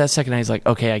at the end of that second night, he's like,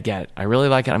 "Okay, I get it. I really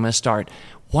like it. I'm going to start.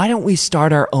 Why don't we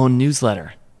start our own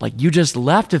newsletter? You just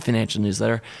left a financial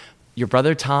newsletter. Your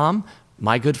brother Tom,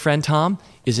 my good friend Tom,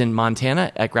 is in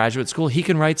Montana at graduate school. He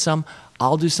can write some.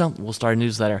 I'll do something. We'll start a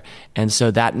newsletter. And so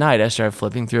that night I started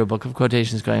flipping through a book of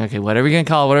quotations going, okay, what are we going to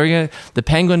call it? What are we going to, the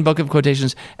Penguin Book of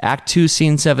Quotations, Act 2,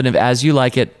 Scene 7 of As You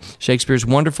Like It, Shakespeare's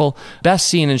wonderful, best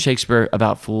scene in Shakespeare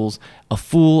about fools. A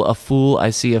fool, I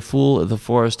see a fool of the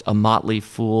forest, a motley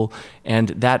fool. And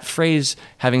that phrase,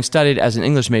 having studied as an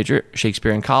English major,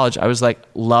 Shakespeare in college, I was like,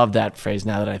 love that phrase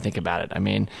now that I think about it. I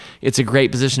mean, it's a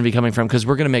great position to be coming from because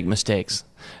we're going to make mistakes.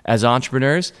 As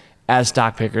entrepreneurs, as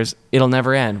stock pickers, it'll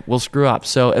never end. We'll screw up.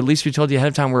 So at least we told you ahead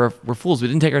of time we're fools. We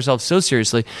didn't take ourselves so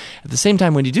seriously. At the same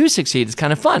time, when you do succeed, it's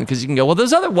kind of fun because you can go, well,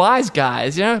 those other wise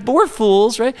guys, but we're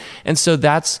fools, right? And so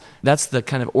that's the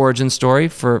kind of origin story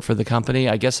for the company.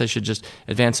 I guess I should just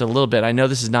advance it a little bit. I know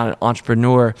this is not an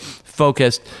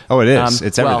entrepreneur-focused. Oh, it is.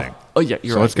 It's everything. Oh, yeah,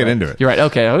 you're right. So let's get into it. You're right.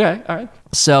 Okay, all right.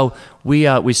 So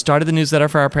we started the newsletter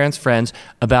for our parents' friends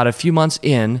about a few months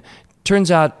in. Turns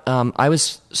out I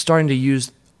was starting to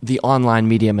use the online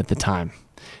medium at the time,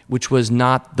 which was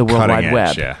not the World Wide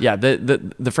Web. Yeah.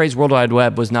 The phrase World Wide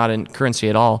Web was not in currency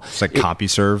at all. It's like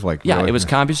CompuServe. It was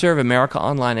CompuServe, America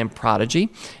Online, and Prodigy.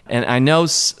 And I know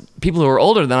people who are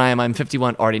older than I am, I'm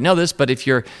 51, already know this, but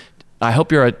I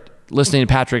hope you're listening to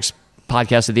Patrick's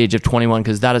podcast at the age of 21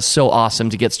 because that is so awesome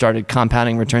to get started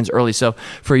compounding returns early. So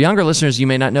for younger listeners, you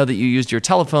may not know that you used your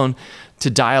telephone to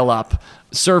dial up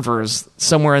servers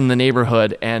somewhere in the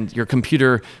neighborhood and your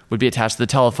computer would be attached to the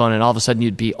telephone and all of a sudden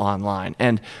you'd be online.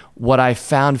 And what I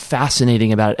found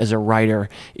fascinating about it as a writer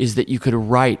is that you could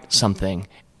write something.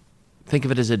 Think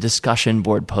of it as a discussion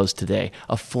board post today,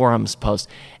 a forums post,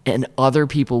 and other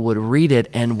people would read it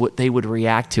and they would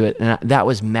react to it. And that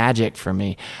was magic for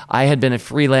me. I had been a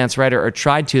freelance writer, or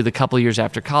tried to, the couple years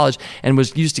after college, and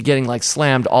was used to getting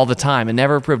slammed all the time and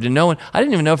never approved. And no one, I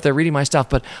didn't even know if they're reading my stuff,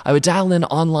 but I would dial in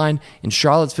online in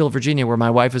Charlottesville, Virginia, where my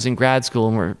wife was in grad school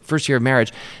and we're first year of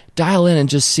marriage, dial in and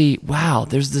just see, wow,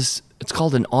 there's this. It's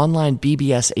called an online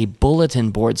BBS, a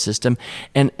bulletin board system,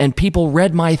 and people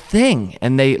read my thing,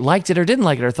 and they liked it or didn't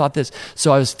like it or thought this.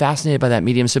 So I was fascinated by that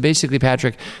medium. So basically,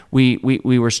 Patrick, we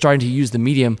were starting to use the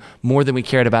medium more than we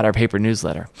cared about our paper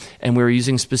newsletter, and we were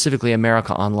using specifically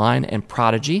America Online and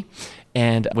Prodigy.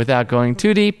 And without going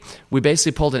too deep, we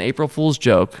basically pulled an April Fool's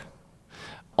joke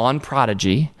on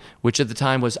Prodigy, which at the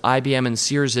time was IBM and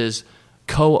Sears's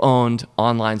co-owned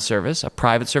online service, a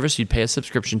private service you'd pay a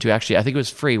subscription to. Actually, I think it was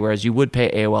free, whereas you would pay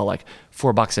AOL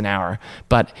 $4 an hour.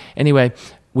 But anyway,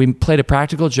 we played a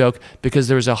practical joke because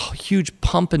there was a huge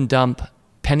pump and dump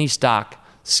penny stock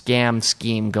scam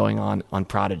scheme going on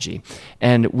Prodigy.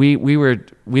 And we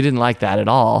didn't like that at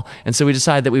all. And so we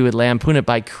decided that we would lampoon it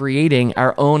by creating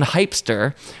our own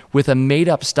hypester with a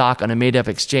made-up stock on a made-up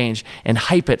exchange and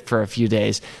hype it for a few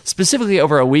days, specifically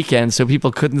over a weekend so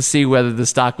people couldn't see whether the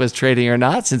stock was trading or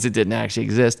not since it didn't actually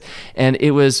exist. And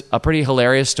it was a pretty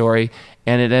hilarious story,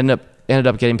 and it ended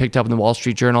up getting picked up in the Wall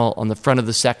Street Journal on the front of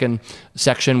the second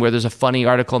section where there's a funny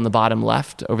article in the bottom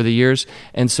left over the years.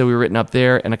 And so we were written up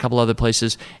there and a couple other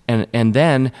places. And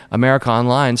then America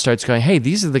Online starts going, hey,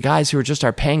 these are the guys who are just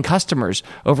our paying customers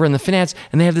over in the finance.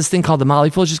 And they have this thing called the Motley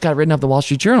Fool, just got written up in the Wall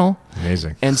Street Journal.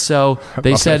 Amazing. And so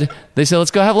they said,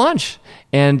 let's go have lunch.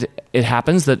 And it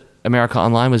happens that America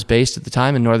Online was based at the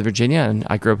time in Northern Virginia. And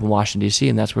I grew up in Washington, D.C.,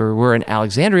 and that's where we were in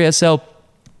Alexandria. So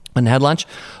and had lunch,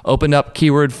 opened up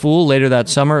keyword fool later that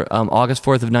summer, August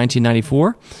 4th of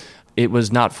 1994. It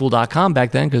was not fool.com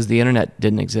back then because the internet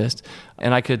didn't exist.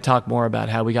 And I could talk more about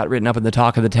how we got written up in the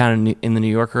Talk of the Town in the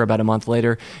New Yorker about a month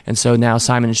later. And so now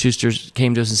Simon & Schuster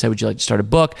came to us and said, would you like to start a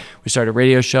book? We started a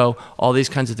radio show, all these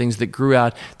kinds of things that grew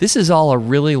out. This is all a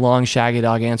really long Shaggy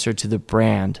Dog answer to the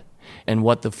brand and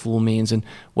what the fool means. And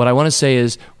what I want to say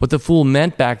is what the fool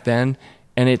meant back then,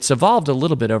 and it's evolved a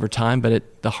little bit over time,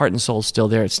 but the heart and soul is still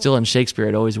there. It's still in Shakespeare.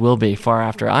 It always will be, far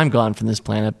after I'm gone from this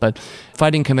planet. But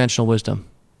fighting conventional wisdom.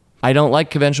 I don't like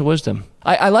conventional wisdom.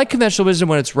 I like conventional wisdom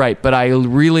when it's right, but I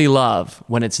really love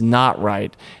when it's not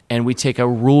right, and we take a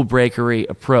rule breakery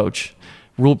approach,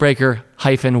 rule breaker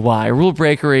 -y, rule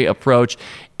breakery approach,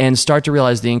 and start to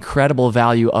realize the incredible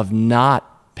value of not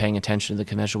paying attention to the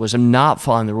conventional wisdom, not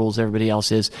following the rules everybody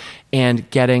else is, and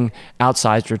getting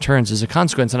outsized returns as a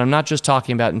consequence. And I'm not just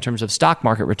talking about in terms of stock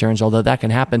market returns, although that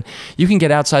can happen. You can get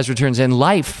outsized returns in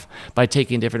life by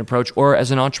taking a different approach, or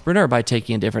as an entrepreneur by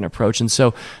taking a different approach. And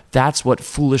so that's what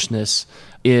foolishness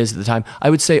is at the time. I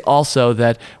would say also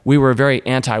that we were very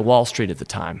anti-Wall Street at the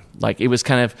time. It was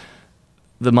kind of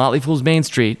the Motley Fool's Main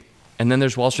Street, and then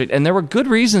there's Wall Street. And there were good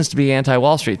reasons to be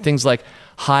anti-Wall Street. Things like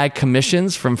high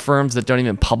commissions from firms that don't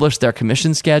even publish their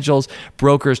commission schedules,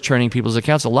 brokers churning people's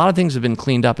accounts. A lot of things have been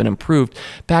cleaned up and improved.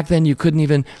 Back then, you couldn't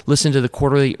even listen to the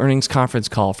quarterly earnings conference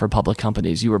call for public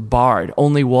companies. You were barred.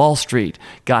 Only Wall Street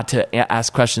got to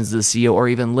ask questions to the CEO or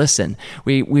even listen.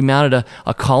 We mounted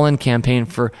a call-in campaign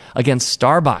against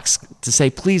Starbucks to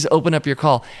say, please open up your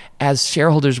call. As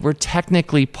shareholders, we're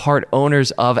technically part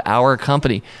owners of our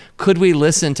company. Could we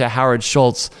listen to Howard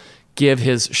Schultz give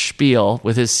his spiel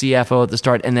with his CFO at the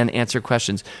start and then answer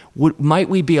questions? Might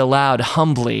we be allowed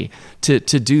humbly to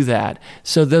do that?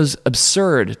 So those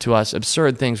absurd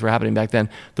things were happening back then.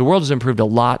 The world has improved a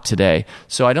lot today.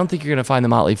 So I don't think you're going to find the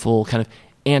Motley Fool kind of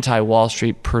anti-Wall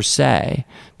Street per se,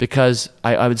 because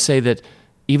I would say that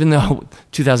even though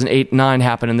 2008-9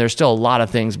 happened and there's still a lot of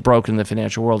things broken in the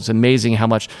financial world, it's amazing how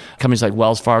much companies like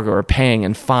Wells Fargo are paying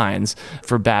in fines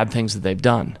for bad things that they've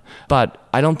done. But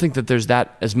I don't think that there's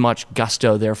that as much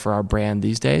gusto there for our brand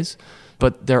these days.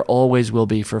 But there always will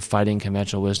be for fighting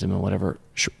conventional wisdom in whatever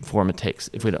form it takes.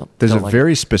 If we don't, there's don't a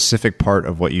very specific part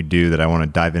of what you do that I want to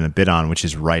dive in a bit on, which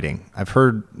is writing. I've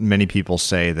heard many people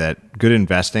say that good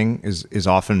investing is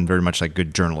often very much like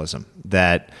good journalism.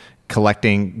 That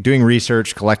doing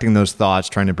research, collecting those thoughts,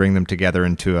 trying to bring them together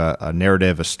into a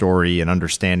narrative, a story, an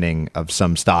understanding of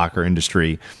some stock or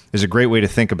industry is a great way to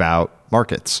think about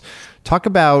markets. Talk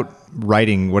about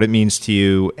writing, what it means to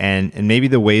you, and maybe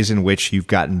the ways in which you've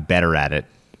gotten better at it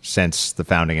since the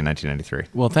founding in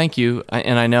 1993. Well, thank you.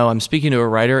 And I know I'm speaking to a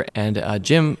writer, and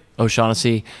Jim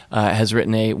O'Shaughnessy has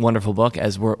written a wonderful book,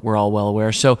 as we're all well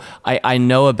aware. So I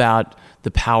know about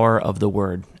the power of the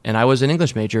word. And I was an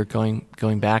English major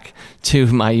going back to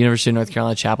my University of North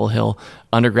Carolina, Chapel Hill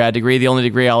undergrad degree, the only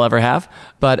degree I'll ever have.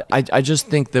 But I just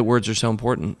think that words are so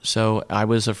important. So I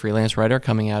was a freelance writer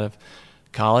coming out of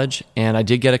college, and I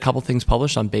did get a couple things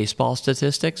published on baseball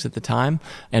statistics at the time.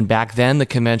 And back then, the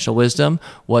conventional wisdom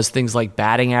was things like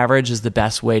batting average is the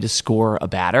best way to score a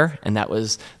batter, and that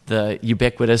was the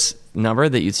ubiquitous number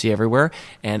that you'd see everywhere.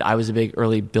 And I was a big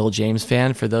early Bill James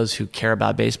fan, for those who care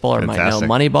about baseball or Fantastic.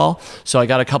 might know Moneyball. So I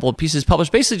got a couple of pieces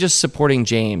published, basically just supporting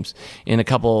James in a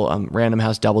couple Random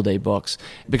House Doubleday books,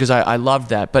 because I loved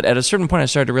that. But at a certain point, I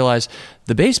started to realize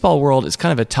the baseball world is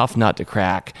kind of a tough nut to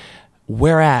crack.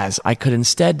 Whereas I could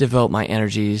instead devote my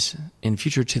energies in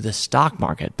future to the stock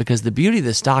market, because the beauty of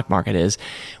the stock market is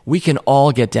we can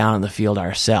all get down in the field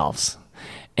ourselves,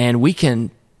 and we can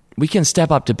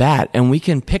step up to bat, and we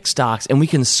can pick stocks, and we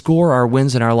can score our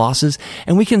wins and our losses,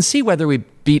 and we can see whether we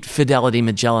beat Fidelity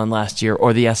Magellan last year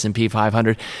or the S&P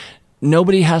 500.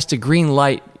 Nobody has to green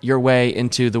light your way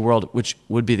into the world, which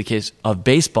would be the case of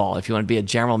baseball if you want to be a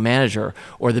general manager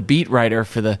or the beat writer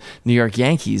for the New York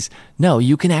Yankees. No,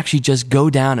 you can actually just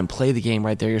go down and play the game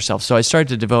right there yourself. So I started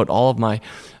to devote all of my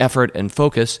effort and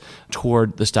focus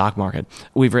toward the stock market.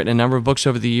 We've written a number of books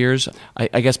over the years.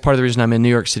 I guess part of the reason I'm in New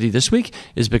York City this week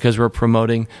is because we're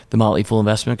promoting the Motley Fool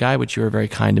Investment Guide, which you were very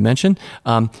kind to mention.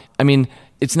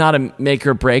 It's not a make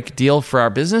or break deal for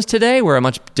our business today. We're a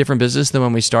much different business than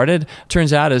when we started.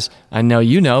 Turns out, as I know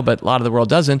you know, but a lot of the world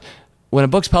doesn't, when a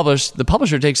book's published, the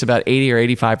publisher takes about 80 or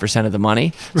 85% of the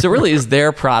money. So it really is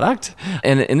their product.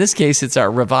 And in this case, it's our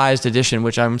revised edition,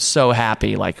 which I'm so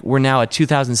happy. Like, we're now a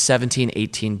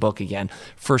 2017-18 book again.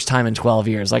 First time in 12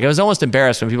 years. Like, I was almost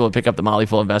embarrassed when people would pick up the Motley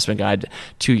Fool Investment Guide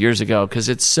 2 years ago, because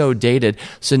it's so dated.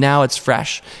 So now it's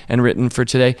fresh and written for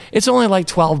today. It's only like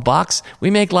 $12. We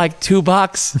make like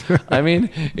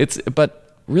 $2. But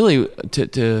really,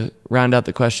 to round out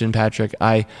the question, Patrick,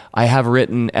 I have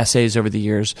written essays over the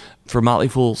years for Motley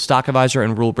Fool, Stock Advisor,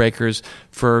 and Rule Breakers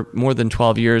for more than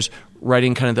 12 years,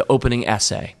 writing kind of the opening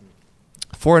essay,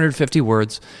 450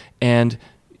 words, and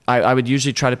I would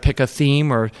usually try to pick a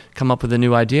theme or come up with a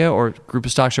new idea or group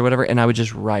of stocks or whatever, and I would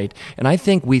just write. And I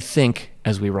think we think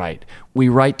as we write. We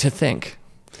write to think.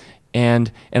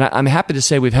 And I'm happy to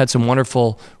say we've had some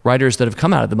wonderful writers that have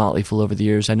come out of the Motley Fool over the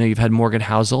years. I know you've had Morgan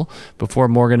Housel. Before,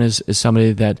 Morgan is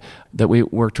somebody that we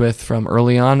worked with from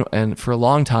early on and for a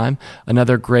long time.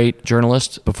 Another great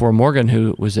journalist before Morgan,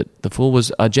 who was at the Fool,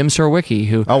 was Jim Surowiecki,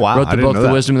 who wrote the book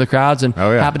The Wisdom of the Crowds, and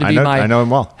happened to be I know him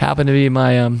well. Happened to be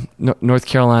my North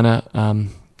Carolina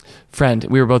friend.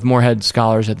 We were both Moorhead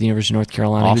scholars at the University of North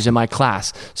Carolina. Awesome. He was in my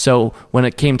class. So when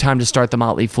it came time to start the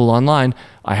Motley Fool online,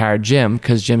 I hired Jim,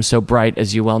 because Jim's so bright,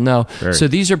 as you well know. Very. So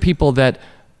these are people that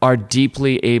are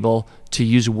deeply able to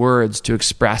use words to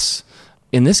express,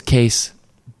 in this case,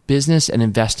 business and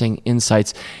investing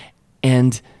insights.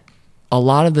 And a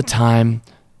lot of the time,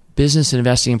 business and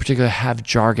investing in particular have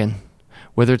jargon,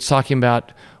 whether it's talking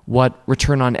about what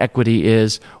return on equity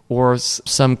is, or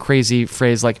some crazy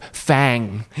phrase like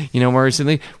FANG, more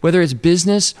recently. Whether it's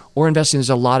business or investing, there's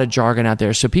a lot of jargon out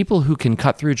there. So people who can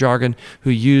cut through jargon,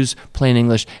 who use plain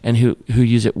English, and who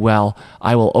use it well,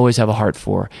 I will always have a heart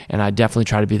for, and I definitely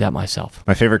try to be that myself.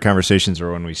 My favorite conversations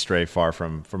are when we stray far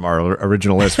from our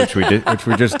original list, which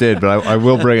we just did, but I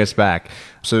will bring us back.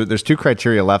 So there's two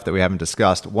criteria left that we haven't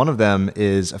discussed. One of them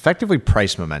is effectively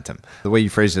price momentum. The way you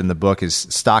phrase it in the book is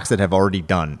stocks that have already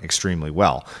done extremely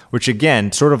well, which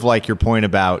again, sort of like your point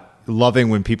about loving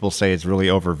when people say it's really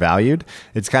overvalued.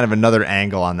 It's kind of another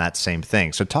angle on that same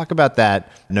thing. So talk about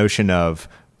that notion of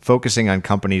focusing on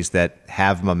companies that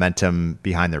have momentum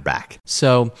behind their back.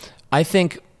 So I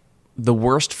think the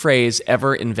worst phrase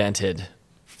ever invented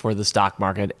for the stock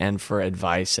market and for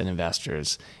advice and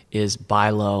investors is buy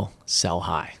low, sell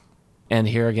high. And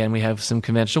here again, we have some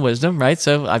conventional wisdom, right?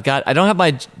 So I don't have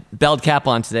my belled cap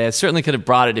on today. I certainly could have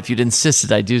brought it if you'd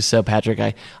insisted I do so, Patrick.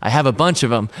 I have a bunch of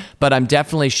them, but I'm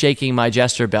definitely shaking my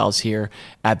jester bells here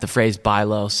at the phrase buy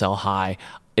low, sell high.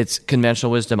 It's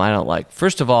conventional wisdom I don't like.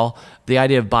 First of all, the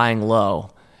idea of buying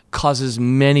low causes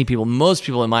most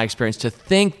people in my experience, to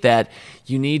think that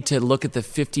you need to look at the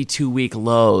 52-week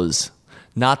lows,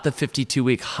 not the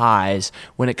 52-week highs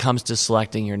when it comes to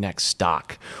selecting your next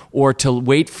stock, or to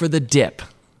wait for the dip.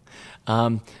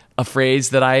 A phrase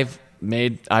that I've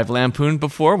lampooned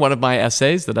before. One of my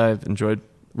essays that I've enjoyed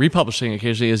republishing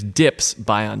occasionally is dips,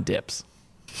 buy on dips.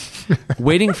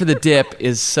 Waiting for the dip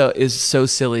is so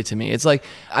silly to me. It's like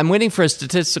I'm waiting for a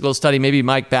statistical study. Maybe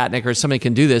Mike Batnick or somebody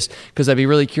can do this, because I'd be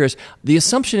really curious. The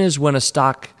assumption is when a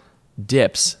stock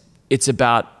dips, it's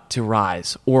about to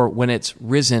rise, or when it's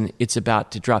risen, it's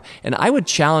about to drop. And I would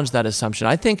challenge that assumption.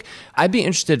 I think I'd be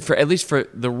interested, for at least for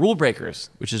the rule breakers,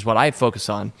 which is what I focus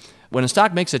on. When a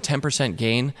stock makes a 10%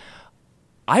 gain,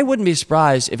 I wouldn't be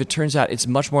surprised if it turns out it's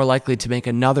much more likely to make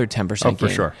another 10%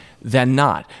 gain than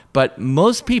not. But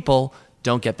most people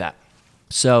don't get that.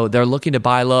 So they're looking to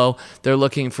buy low. They're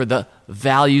looking for the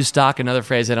value stock, another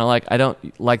phrase I don't like. I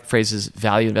don't like phrases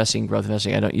value investing, growth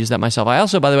investing. I don't use that myself. I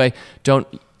also, by the way,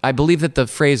 I believe that the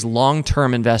phrase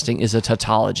long-term investing is a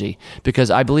tautology, because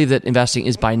I believe that investing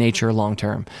is by nature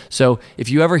long-term. So if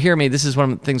you ever hear me, this is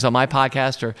one of the things on my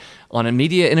podcast or on a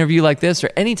media interview like this,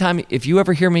 or anytime, if you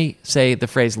ever hear me say the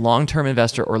phrase long-term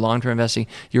investor or long-term investing,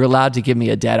 you're allowed to give me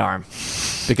a dead arm,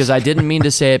 because I didn't mean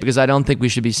to say it, because I don't think we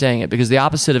should be saying it, because the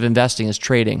opposite of investing is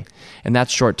trading, and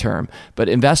that's short-term. But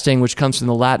investing, which comes from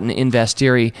the Latin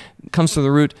investere, comes from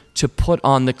the root to put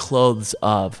on the clothes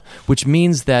of, which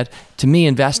means that, to me,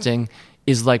 investing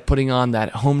is like putting on that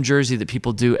home jersey that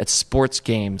people do at sports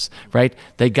games, right?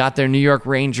 They got their New York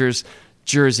Rangers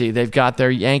jersey, they've got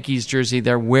their Yankees jersey,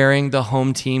 they're wearing the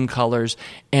home team colors,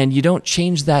 and you don't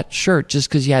change that shirt just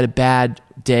because you had a bad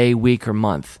day, week, or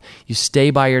month. You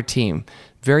stay by your team.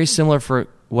 Very similar for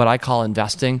what I call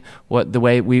investing, the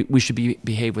way we should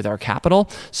behave with our capital.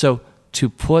 So to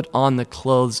put on the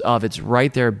clothes of, it's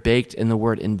right there baked in the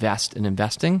word invest and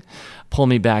investing. Pull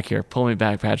me back,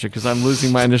 Patrick, because I'm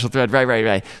losing my initial thread.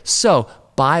 Right. So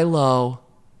buy low,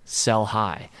 sell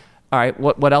high. All right,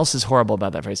 what else is horrible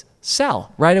about that phrase?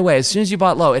 Sell right away. As soon as you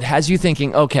bought low, it has you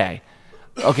thinking, okay,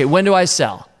 when do I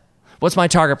sell? What's my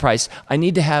target price? I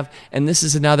need to have, and this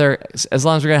is another, as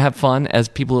long as we're going to have fun as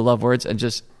people who love words and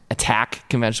just attack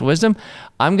conventional wisdom,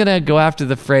 I'm going to go after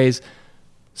the phrase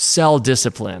sell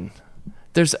discipline.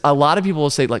 There's a lot of people will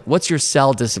say, like, what's your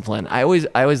sell discipline? I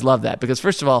always love that, because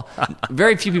first of all,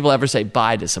 very few people ever say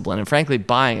buy discipline. And frankly,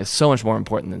 buying is so much more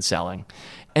important than selling.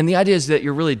 And the idea is that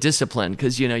you're really disciplined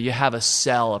because, you have a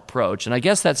sell approach. And I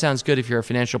guess that sounds good if you're a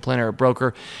financial planner or a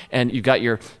broker and you've got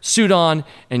your suit on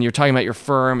and you're talking about your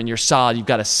firm and you're solid, you've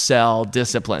got a sell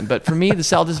discipline. But for me, the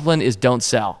sell discipline is don't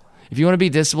sell. If you want to be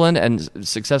disciplined and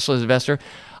successful as an investor,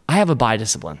 I have a buy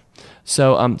discipline.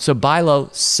 So buy low,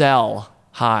 sell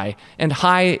high. And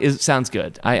high sounds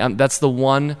good. That's the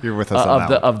one You're with us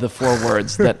on of the four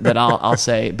words that I'll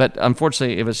say. But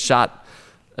unfortunately, it was shot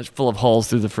full of holes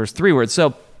through the first three words.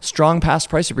 So strong past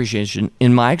price appreciation.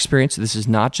 In my experience, this is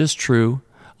not just true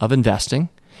of investing.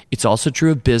 It's also true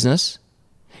of business.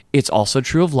 It's also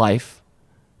true of life.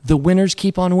 The winners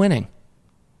keep on winning.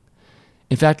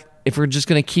 In fact, if we're just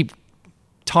going to keep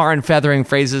tar and feathering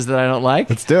phrases that I don't like,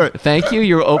 let's do it. Thank you.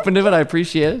 You're open to it. I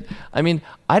appreciate it. I mean,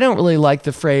 I don't really like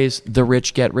the phrase "the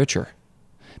rich get richer,"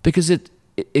 because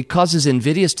it causes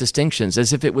invidious distinctions,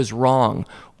 as if it was wrong,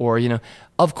 or,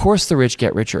 of course the rich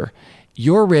get richer.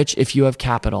 You're rich if you have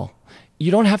capital.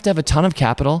 You don't have to have a ton of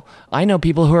capital. I know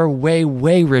people who are way,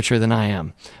 way richer than I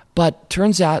am. But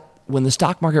turns out when the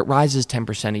stock market rises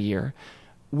 10% a year,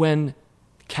 when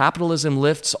capitalism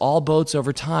lifts all boats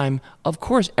over time, of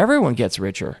course everyone gets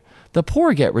richer. The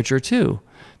poor get richer too,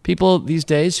 People these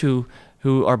days who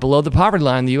are below the poverty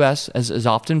line in the U.S., as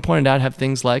often pointed out, have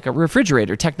things like a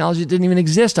refrigerator, technology that didn't even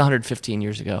exist 115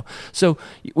 years ago. So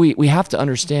we have to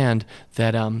understand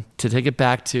that to take it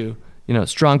back to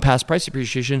strong past price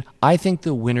appreciation, I think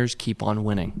the winners keep on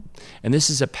winning. And this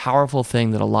is a powerful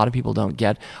thing that a lot of people don't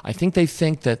get. I think they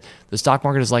think that the stock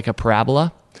market is like a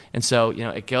parabola. And so,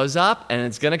 it goes up and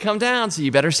it's going to come down. So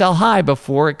you better sell high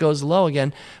before it goes low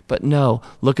again. But no,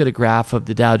 look at a graph of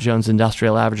the Dow Jones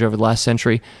Industrial Average over the last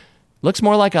century. Looks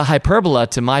more like a hyperbola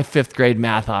to my fifth grade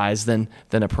math eyes than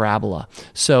a parabola.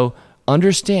 So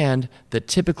understand that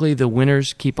typically the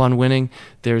winners keep on winning.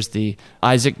 There's the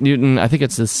Isaac Newton, I think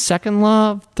it's the second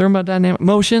law of thermodynamic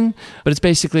motion, but it's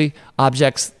basically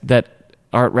objects that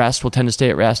are at rest will tend to stay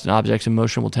at rest, and objects in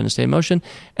motion will tend to stay in motion.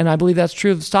 And I believe that's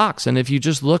true of stocks. And if you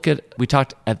just look at, we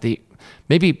talked at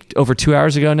maybe over 2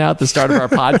 hours ago now at the start of our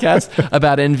podcast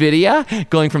about NVIDIA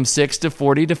going from 6 to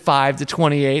 40 to 5 to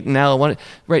 28. And now,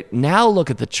 right now look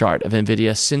at the chart of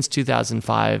NVIDIA since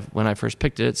 2005 when I first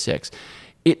picked it at 6.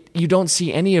 You don't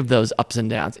see any of those ups and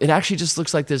downs. It actually just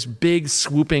looks like this big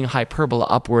swooping hyperbola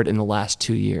upward in the last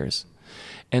 2 years.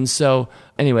 And so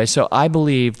anyway, so I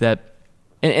believe that,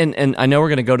 and I know we're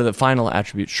going to go to the final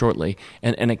attribute shortly,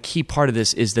 and a key part of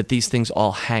this is that these things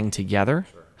all hang together.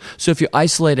 Sure. So if you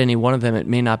isolate any one of them, it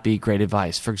may not be great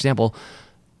advice. For example,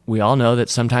 we all know that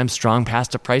sometimes strong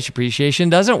past price appreciation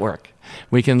doesn't work.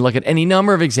 We can look at any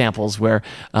number of examples where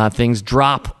things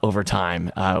drop over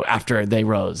time after they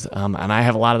rose. And I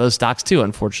have a lot of those stocks too,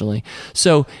 unfortunately.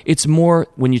 So it's more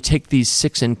when you take these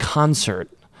 6 in concert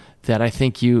that I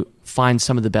think you find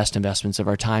some of the best investments of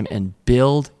our time and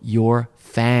build your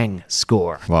FANG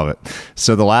score. Love it.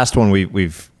 So the last one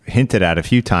we've hinted at a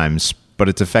few times, but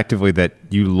it's effectively that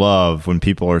you love when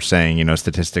people are saying,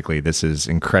 statistically, this is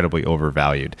incredibly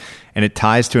overvalued. And it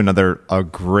ties to a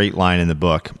great line in the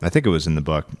book. I think it was in the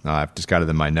book. I've just got it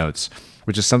in my notes,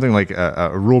 which is something like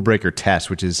a rule breaker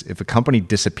test, which is if a company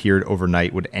disappeared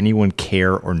overnight, would anyone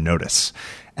care or notice?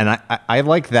 And I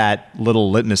like that little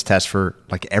litmus test for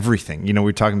like everything. We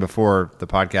were talking before the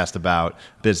podcast about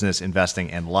business,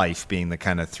 investing, and life being the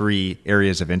kind of 3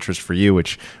 areas of interest for you,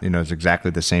 which is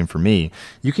exactly the same for me.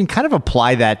 You can kind of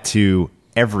apply that to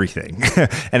everything.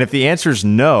 And if the answer is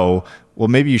no, well,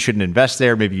 maybe you shouldn't invest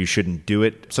there. Maybe you shouldn't do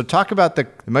it. So talk about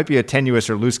it might be a tenuous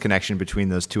or loose connection between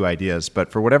those 2 ideas,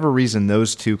 but for whatever reason,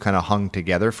 those 2 kind of hung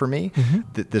together for me.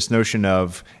 Mm-hmm. This notion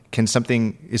of is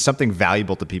something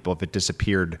valuable to people? If it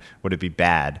disappeared, would it be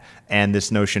bad? And this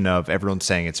notion of everyone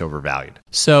saying it's overvalued.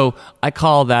 So I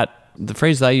call that, the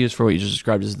phrase that I use for what you just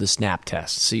described is the snap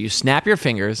test. So you snap your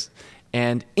fingers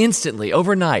and instantly,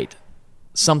 overnight,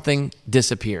 something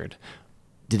disappeared.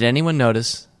 Did anyone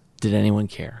notice? Did anyone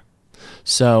care?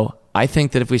 So I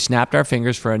think that if we snapped our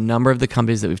fingers for a number of the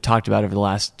companies that we've talked about over the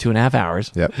last 2.5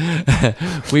 hours,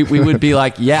 yep. we would be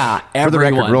like, yeah, everyone. For the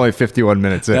record, we're only 51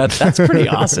 minutes in. That's pretty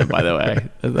awesome, by the way.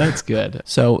 That's good.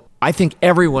 So I think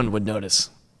everyone would notice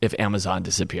if Amazon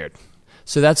disappeared.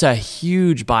 So that's a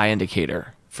huge buy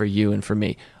indicator for you and for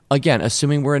me. Again,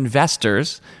 assuming we're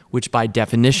investors, which by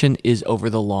definition is over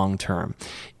the long term.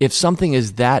 If something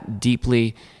is that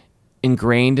deeply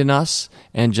ingrained in us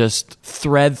and just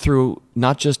thread through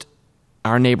not just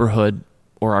our neighborhood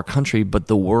or our country, but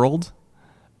the world,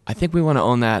 I think we want to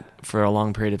own that for a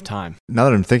long period of time. Now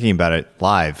that I'm thinking about it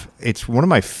live, it's one of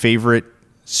my favorite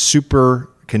super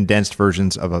condensed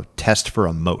versions of a test for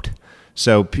a moat.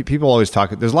 So people always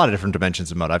talk, there's a lot of different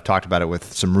dimensions of moat. I've talked about it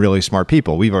with some really smart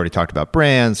people. We've already talked about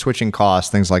brands, switching costs,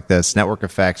 things like this, network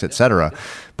effects, et cetera.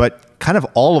 But kind of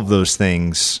all of those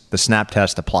things, the snap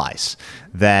test applies.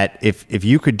 That if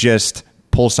you could just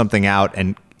pull something out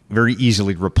and very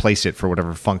easily replace it for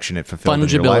whatever function it fulfilled in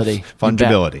your life.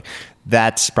 Fungibility.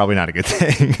 That's probably not a good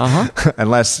thing.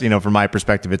 Unless, from my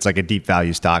perspective, it's like a deep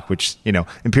value stock, which,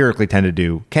 empirically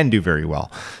can do very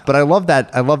well. But I love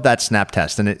that snap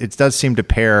test. And it does seem to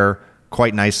pair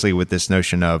quite nicely with this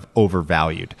notion of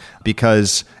overvalued,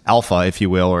 because alpha, if you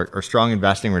will, or strong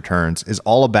investing returns is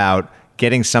all about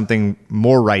getting something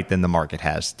more right than the market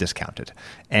has discounted.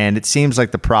 And it seems like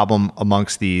the problem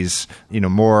amongst these,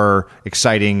 more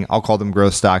exciting, I'll call them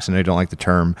growth stocks. I know you don't like the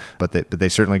term, but they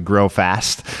certainly grow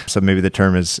fast. So maybe the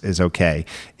term is okay,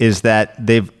 is that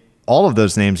all of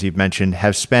those names you've mentioned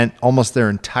have spent almost their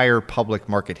entire public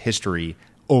market history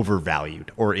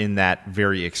overvalued or in that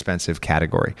very expensive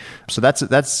category. So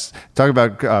that's talking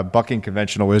about bucking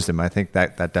conventional wisdom. I think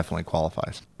that definitely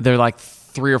qualifies. They're like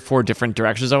 3 or 4 different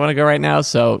directions I want to go right now.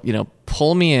 So,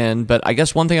 pull me in. But I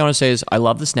guess one thing I want to say is I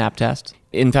love the snap test.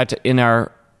 In fact, in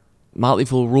our Motley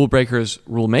Fool Rule Breakers,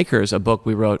 Rule Makers, a book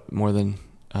we wrote more than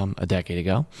a decade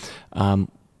ago,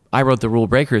 I wrote the rule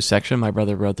breakers section. My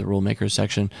brother wrote the rule makers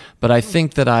section. But I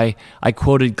think that I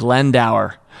quoted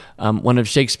Glendower, one of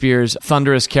Shakespeare's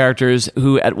thunderous characters,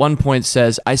 who at one point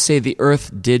says, "I say the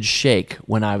earth did shake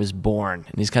when I was born."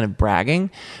 And he's kind of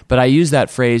bragging. But I use that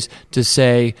phrase to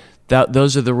say that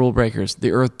those are the rule breakers.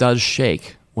 The earth does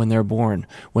shake when they're born.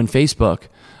 When Facebook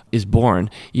is born,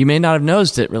 you may not have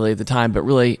noticed it really at the time, but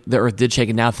really the earth did shake.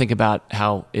 And now think about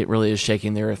how it really is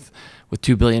shaking the earth with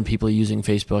 2 billion people using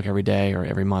Facebook every day or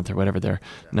every month or whatever their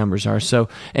numbers are. So,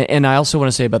 and I also want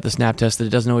to say about the snap test that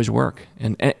it doesn't always work.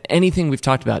 And anything we've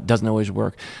talked about doesn't always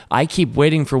work. I keep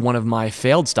waiting for one of my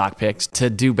failed stock picks to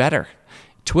do better.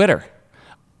 Twitter.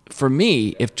 For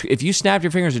me, if you snapped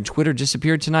your fingers and Twitter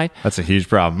disappeared tonight, that's a huge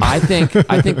problem. I think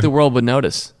the world would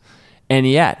notice. And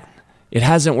yet, it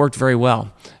hasn't worked very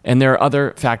well. And there are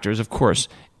other factors, of course.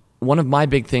 One of my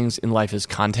big things in life is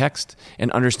context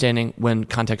and understanding when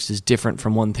context is different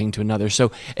from one thing to another.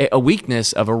 So a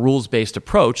weakness of a rules-based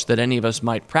approach that any of us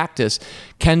might practice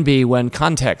can be when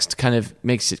context kind of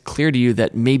makes it clear to you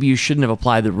that maybe you shouldn't have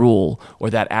applied the rule or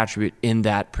that attribute in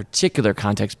that particular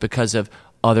context because of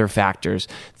other factors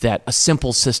that a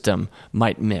simple system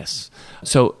might miss.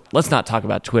 So let's not talk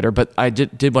about Twitter, but I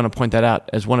did want to point that out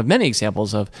as one of many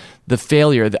examples of the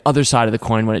failure, the other side of the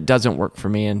coin when it doesn't work for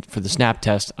me. And for the snap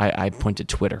test, I pointed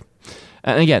Twitter.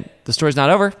 And again, the story's not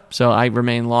over, so I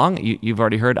remain long. You've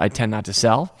already heard I tend not to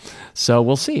sell. So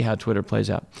we'll see how Twitter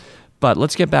plays out. But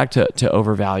let's get back to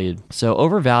overvalued. So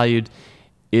overvalued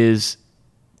is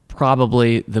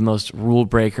probably the most rule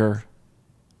breaker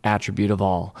attribute of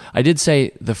all. I did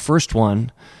say the first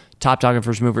one, top dog and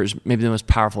first mover, is maybe the most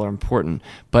powerful or important,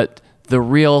 but the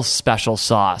real special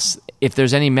sauce, if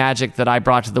there's any magic that I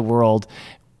brought to the world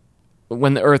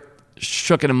when the earth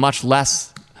shook in a much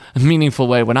less meaningful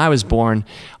way when I was born,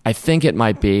 I think it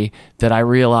might be that I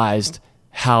realized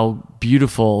how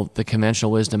beautiful the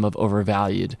conventional wisdom of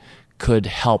overvalued could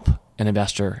help an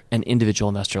investor, an individual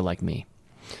investor like me.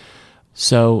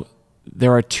 So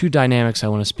there are two dynamics I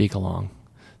want to speak along.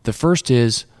 The first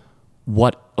is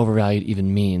what overvalued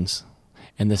even means.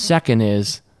 And the second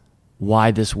is why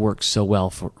this works so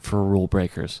well for rule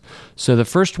breakers. So the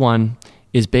first one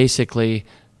is basically,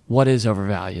 what is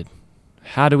overvalued?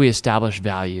 How do we establish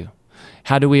value?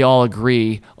 How do we all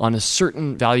agree on a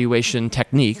certain valuation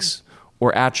techniques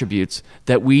or attributes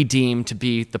that we deem to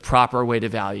be the proper way to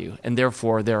value, and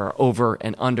therefore there are over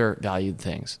and undervalued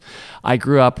things. I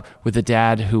grew up with a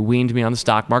dad who weaned me on the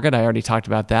stock market. I already talked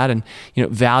about that. And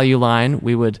Value Line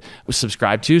we would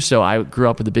subscribe to, so I grew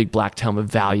up with a big black tome of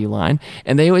Value Line,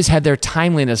 and they always had their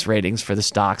timeliness ratings for the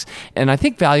stocks. And I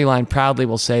think Value Line proudly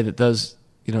will say that those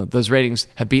ratings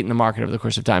have beaten the market over the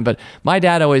course of time. But my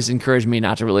dad always encouraged me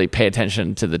not to really pay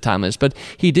attention to the timeliness. But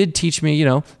he did teach me,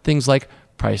 things like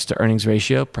price to earnings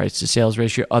ratio, price to sales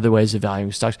ratio, other ways of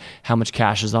valuing stocks, how much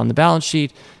cash is on the balance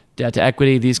sheet, debt to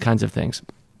equity, these kinds of things.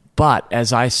 But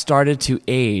as I started to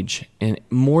age, and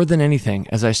more than anything,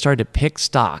 as I started to pick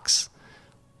stocks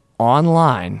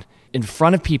online in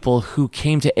front of people who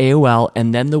came to AOL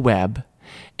and then the web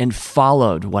and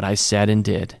followed what I said and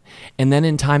did, and then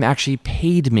in time actually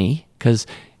paid me, because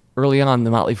early on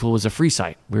the Motley Fool was a free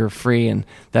site. We were free, and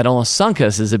that almost sunk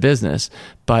us as a business.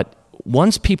 But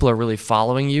once people are really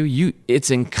following you,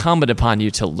 it's incumbent upon you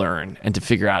to learn and to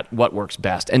figure out what works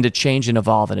best and to change and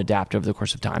evolve and adapt over the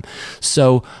course of time.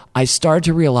 So I started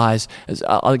to realize,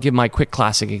 I'll give my quick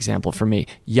classic example for me.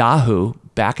 Yahoo,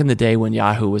 back in the day when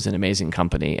Yahoo was an amazing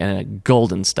company and a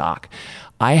golden stock,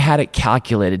 I had it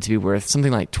calculated to be worth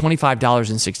something like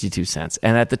 $25.62.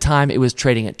 And at the time, it was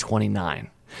trading at $29.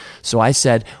 So I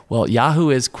said, well, Yahoo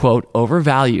is, quote,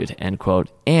 overvalued, end quote,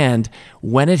 and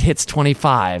when it hits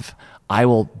 25, I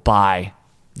will buy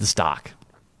the stock.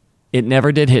 It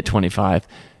never did hit 25.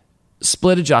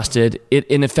 Split adjusted, it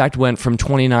in effect went from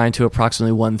 29 to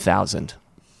approximately 1,000.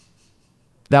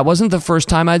 That wasn't the first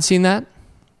time I'd seen that.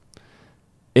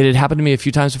 It had happened to me a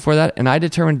few times before that, and I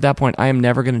determined at that point, I am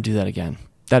never going to do that again.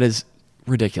 That is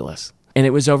ridiculous. And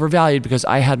it was overvalued because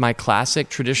I had my classic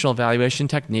traditional valuation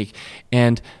technique.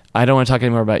 And I don't want to talk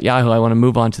anymore about Yahoo. I want to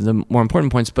move on to the more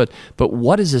important points. But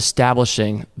what is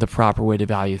establishing the proper way to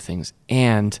value things?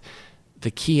 And the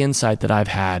key insight that I've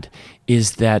had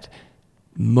is that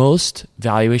most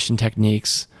valuation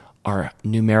techniques are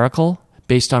numerical,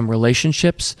 based on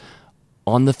relationships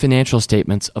on the financial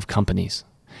statements of companies,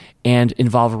 and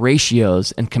involve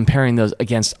ratios and comparing those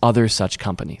against other such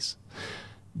companies.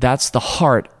 That's the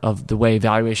heart of the way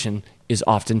valuation is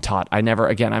often taught. I'm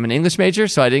an English major,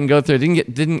 so I didn't go through,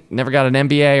 never got an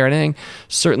MBA or anything.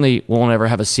 Certainly won't ever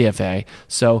have a CFA.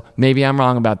 So maybe I'm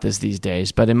wrong about this these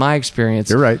days, but in my experience,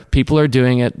 you're right. People are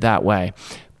doing it that way.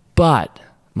 But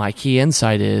my key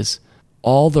insight is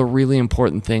all the really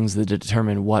important things that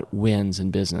determine what wins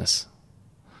in business,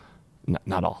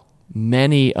 not all,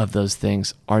 many of those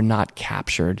things are not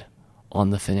captured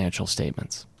on the financial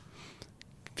statements.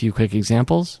 A few quick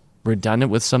examples,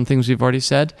 redundant with some things we've already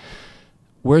said.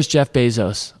 Where's Jeff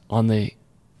Bezos on the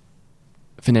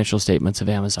financial statements of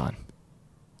Amazon?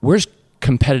 Where's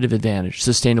competitive advantage,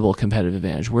 sustainable competitive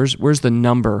advantage? Where's the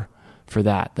number for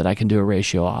that I can do a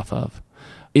ratio off of?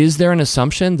 Is there an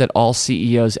assumption that all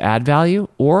CEOs add value,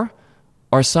 or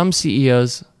are some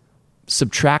CEOs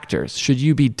subtractors? Should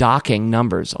you be docking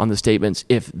numbers on the statements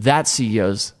if that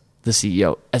CEO's the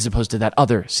CEO as opposed to that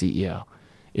other CEO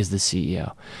is the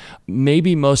CEO?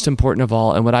 Maybe most important of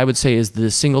all, and what I would say is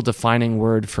the single defining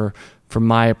word for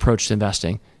my approach to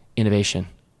investing, innovation.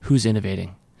 Who's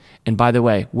innovating? And by the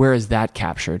way, where is that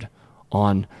captured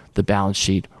on the balance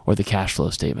sheet or the cash flow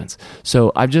statements?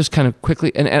 So I've just kind of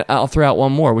quickly, and I'll throw out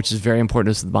one more, which is very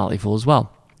important to the Motley Fool as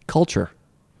well. Culture.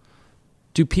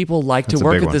 Do people like to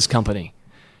work at this company?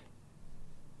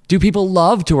 Do people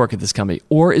love to work at this company?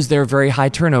 Or is there very high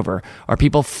turnover? Are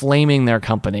people flaming their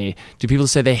company? Do people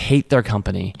say they hate their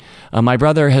company? My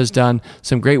brother has done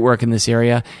some great work in this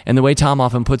area. And the way Tom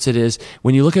often puts it is,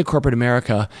 when you look at corporate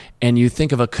America and you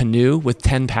think of a canoe with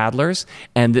 10 paddlers,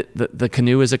 and the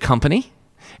canoe is a company,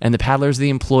 and the paddlers are the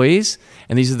employees,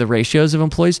 and these are the ratios of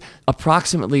employees,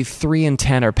 approximately 3 and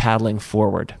 10 are paddling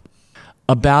forward.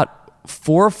 About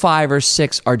 4, 5, or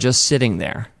 6 are just sitting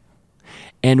there.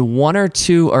 And 1 or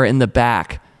 2 are in the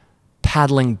back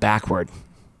paddling backward.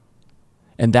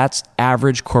 And that's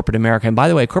average corporate America. And by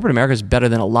the way, corporate America is better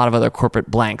than a lot of other corporate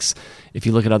blanks if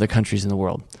you look at other countries in the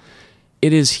world.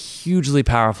 It is hugely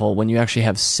powerful when you actually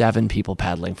have 7 people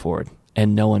paddling forward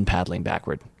and no one paddling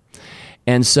backward.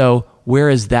 And so where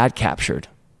is that captured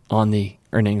on the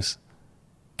earnings,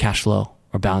 cash flow,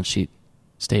 or balance sheet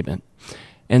statement?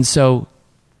 And so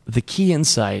the key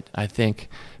insight, I think,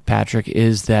 Patrick,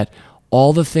 is that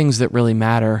all the things that really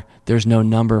matter, there's no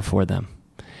number for them.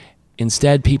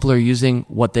 Instead, people are using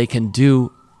what they can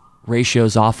do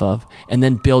ratios off of and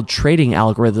then build trading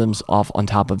algorithms off on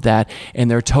top of that.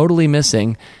 And they're totally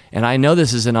missing, and I know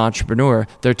this as an entrepreneur,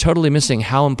 they're totally missing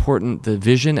how important the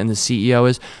vision and the CEO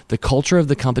is, the culture of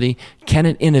the company, can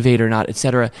it innovate or not, et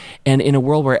cetera. And in a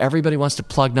world where everybody wants to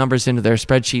plug numbers into their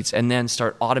spreadsheets and then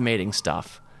start automating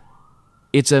stuff,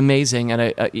 it's amazing.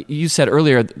 And you said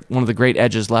earlier, one of the great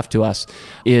edges left to us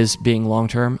is being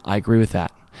long-term. I agree with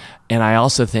that. And I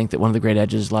also think that one of the great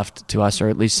edges left to us, or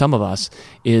at least some of us,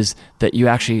 is that you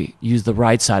actually use the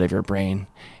right side of your brain,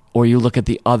 or you look at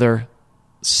the other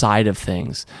side of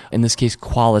things. In this case,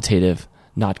 qualitative,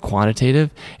 not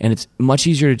quantitative. And it's much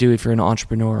easier to do if you're an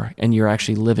entrepreneur and you're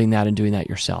actually living that and doing that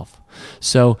yourself.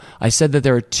 So I said that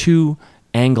there are 2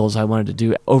 angles I wanted to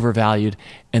do overvalued,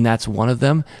 and that's one of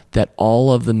them, that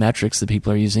all of the metrics that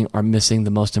people are using are missing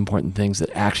the most important things that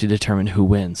actually determine who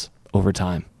wins over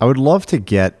time. I would love to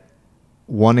get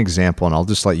one example, and I'll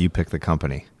just let you pick the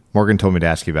company. Morgan told me to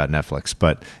ask you about Netflix,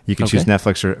 but you can choose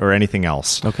Netflix or anything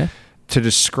else. Okay. To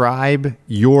describe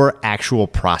your actual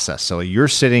process. So you're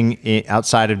sitting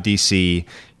outside of DC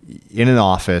in an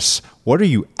office. What are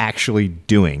you actually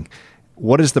doing?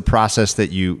 What is the process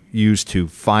that you use to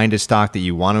find a stock that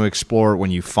you want to explore? When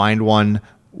you find one,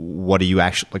 what are you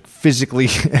actually physically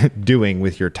doing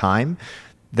with your time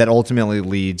that ultimately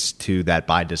leads to that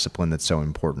buy discipline that's so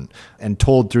important? And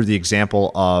told through the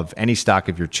example of any stock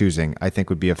of your choosing, I think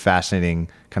would be a fascinating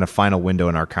kind of final window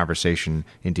in our conversation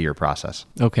into your process.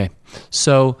 Okay.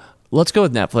 So let's go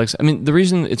with Netflix. I mean, the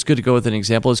reason it's good to go with an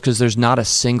example is because there's not a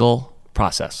single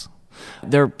process.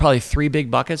 There are probably 3 big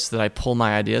buckets that I pull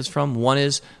my ideas from. One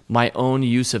is my own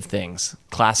use of things.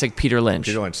 Classic Peter Lynch.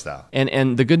 Peter Lynch style.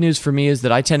 And the good news for me is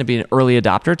that I tend to be an early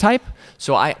adopter type.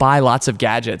 So I buy lots of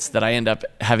gadgets that I end up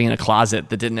having in a closet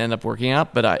that didn't end up working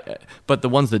out, but the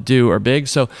ones that do are big.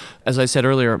 So as I said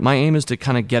earlier, my aim is to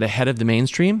kind of get ahead of the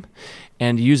mainstream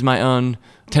and use my own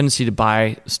tendency to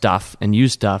buy stuff and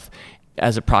use stuff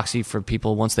as a proxy for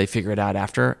people once they figure it out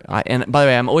after. And by the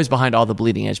way, I'm always behind all the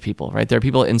bleeding edge people, right? There are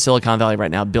people in Silicon Valley right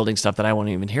now building stuff that I won't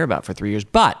even hear about for 3 years.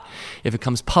 But if it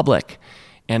comes public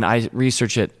and I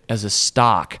research it as a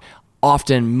stock,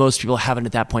 often most people haven't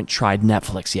at that point tried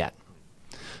Netflix yet.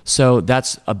 So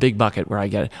that's a big bucket where I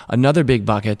get it. Another big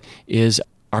bucket is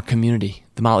our community,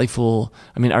 the Motley Fool.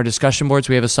 I mean, our discussion boards,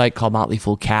 we have a site called Motley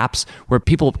Fool Caps where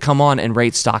people come on and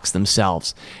rate stocks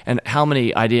themselves. And how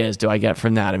many ideas do I get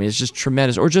from that? I mean, it's just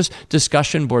tremendous. Or just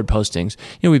discussion board postings.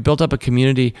 You know, we've built up a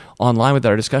community online with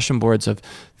our discussion boards of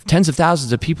tens of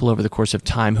thousands of people over the course of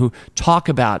time who talk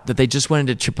about that they just went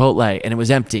into Chipotle and it was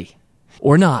empty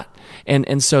or not.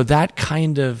 And so that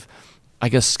kind of I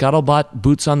guess, scuttlebutt,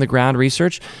 boots on the ground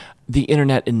research, the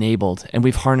internet enabled. And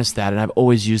we've harnessed that, and I've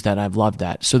always used that, and I've loved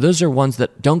that. So those are ones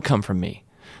that don't come from me.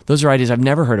 Those are ideas I've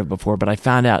never heard of before, but I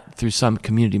found out through some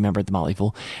community member at the Motley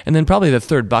Fool. And then probably the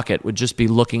third bucket would just be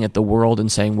looking at the world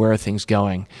and saying, where are things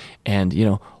going? And,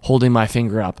 holding my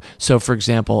finger up. So, for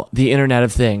example, the Internet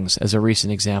of Things, as a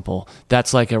recent example,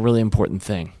 that's like a really important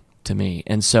thing to me.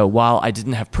 And so while I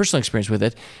didn't have personal experience with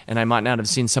it, and I might not have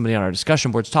seen somebody on our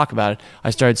discussion boards talk about it,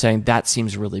 I started saying, that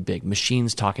seems really big.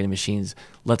 Machines talking to machines.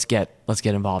 Let's get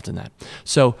involved in that.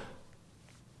 So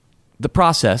the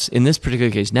process, in this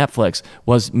particular case, Netflix,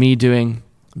 was me doing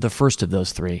the first of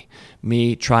those three,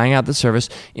 me trying out the service.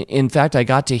 In fact, I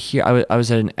got to hear, I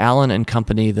was at an Allen and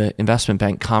Company, the investment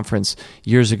bank conference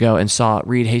years ago, and saw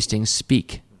Reed Hastings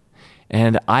speak.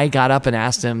 And I got up and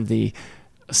asked him the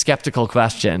skeptical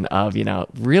question of,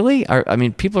 really?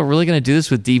 People are really going to do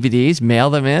this with DVDs, mail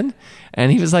them in?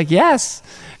 And he was like, yes.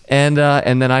 And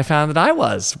then I found that I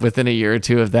was within a year or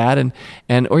two of that.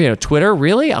 Or Twitter,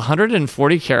 really?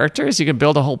 140 characters? You can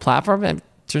build a whole platform? And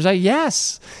turns out,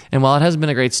 yes. And while it hasn't been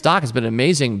a great stock, it's been an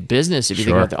amazing business if you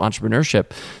think about the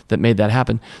entrepreneurship that made that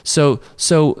happen. So,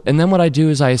 and then what I do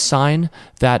is I assign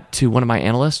that to one of my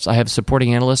analysts. I have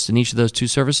supporting analysts in each of those two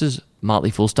services,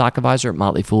 Motley Fool Stock Advisor,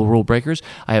 Motley Fool Rule Breakers.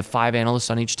 I have 5 analysts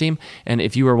on each team. And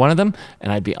if you were one of them,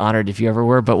 and I'd be honored if you ever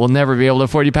were, but we'll never be able to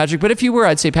afford you, Patrick. But if you were,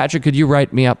 I'd say, Patrick, could you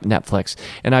write me up Netflix?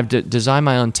 And I've designed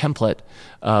my own template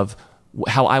of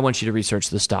how I want you to research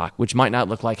the stock, which might not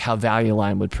look like how Value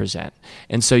Line would present.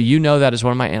 And so that as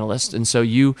one of my analysts, and so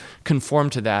you conform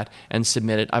to that and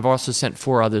submit it. I've also sent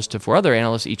 4 others to 4 other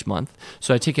analysts each month.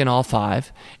 So I take in all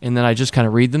 5, and then I just kind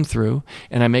of read them through,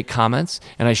 and I make comments,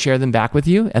 and I share them back with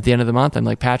you at the end of the month. I'm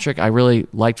like, Patrick, I really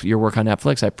liked your work on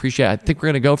Netflix. I think we're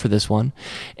going to go for this one.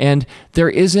 And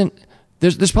there's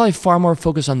probably far more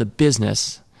focus on the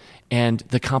business and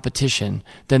the competition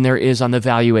than there is on the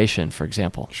valuation, for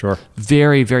example. Sure.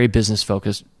 Very, very business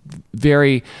focused.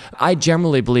 I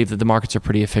generally believe that the markets are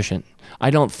pretty efficient.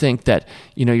 I don't think that,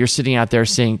 you're sitting out there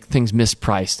seeing things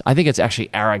mispriced. I think it's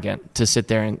actually arrogant to sit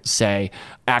there and say,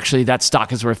 actually, that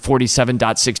stock is worth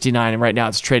 47.69 and right now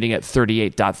it's trading at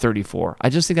 38.34. I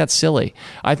just think that's silly.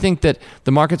 I think that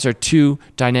the markets are too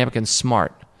dynamic and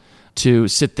smart to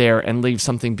sit there and leave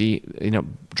something be,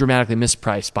 dramatically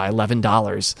mispriced by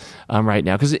 $11 right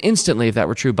now. Because instantly, if that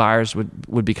were true, buyers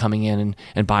would be coming in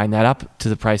and buying that up to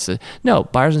the price. No,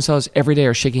 buyers and sellers every day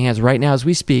are shaking hands right now as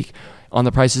we speak on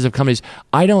the prices of companies.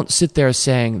 I don't sit there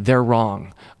saying they're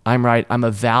wrong. I'm right. I'm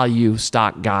a value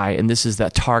stock guy, and this is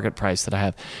that target price that I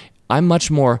have. I'm much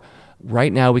more,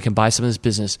 right now we can buy some of this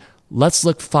business. Let's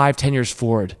look 5-10 years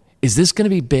forward. Is this going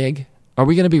to be big? Are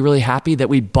we going to be really happy that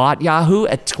we bought Yahoo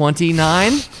at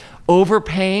 29,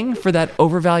 overpaying for that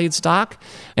overvalued stock?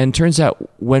 And turns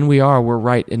out when we're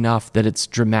right enough that it's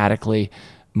dramatically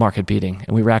market beating,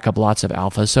 and we rack up lots of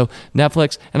alpha. So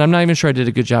Netflix, and I'm not even sure I did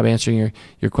a good job answering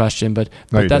your question, but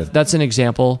that's an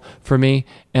example for me.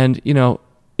 And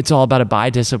it's all about a buy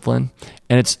discipline,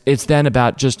 and it's then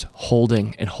about just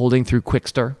holding through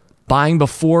Quickster. Buying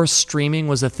before streaming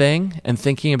was a thing, and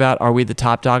thinking about, are we the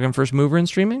top dog and first mover in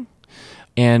streaming?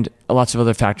 And lots of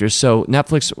other factors. So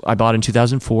Netflix, I bought in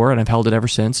 2004, and I've held it ever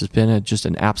since. It's been just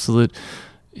an absolute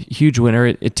huge winner.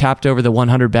 It tapped over the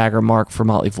 100-bagger mark for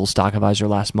Motley Fool Stock Advisor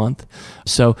last month.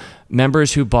 So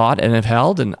members who bought and have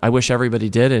held, and I wish everybody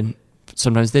did, and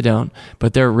sometimes they don't,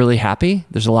 but they're really happy.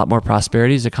 There's a lot more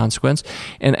prosperity as a consequence.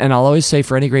 And I'll always say,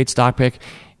 for any great stock pick,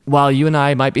 while you and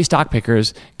I might be stock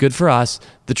pickers, good for us,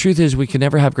 the truth is we can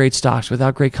never have great stocks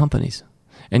without great companies.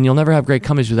 And you'll never have great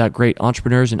companies without great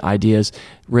entrepreneurs and ideas,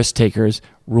 risk takers,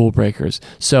 rule breakers.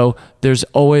 So there's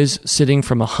always, sitting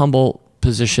from a humble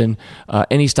position,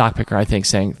 any stock picker, I think,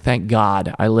 saying, thank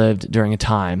God I lived during a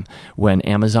time when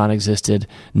Amazon existed,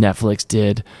 Netflix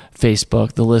did,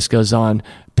 Facebook, the list goes on.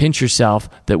 Pinch yourself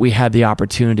that we had the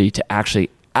opportunity to actually,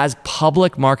 as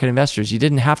public market investors, you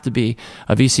didn't have to be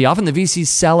a VC. Often the VCs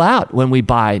sell out when we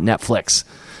buy Netflix,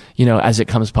 as it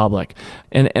comes public.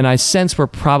 And I sense we're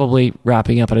probably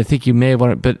wrapping up, and I think you may have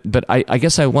wanted, but I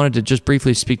guess I wanted to just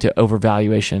briefly speak to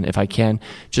overvaluation, if I can,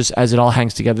 just as it all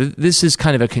hangs together. This is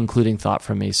kind of a concluding thought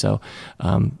from me. So,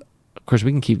 of course,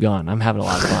 we can keep going. I'm having a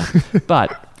lot of fun.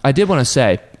 But I did want to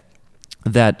say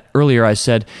that earlier I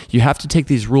said you have to take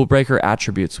these rule breaker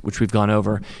attributes, which we've gone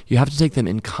over, you have to take them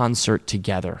in concert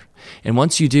together. And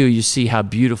once you do, you see how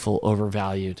beautiful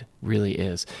overvalued really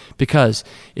is. Because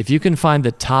if you can find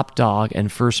the top dog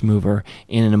and first mover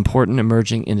in an important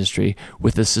emerging industry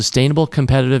with a sustainable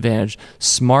competitive advantage,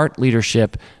 smart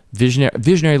leadership,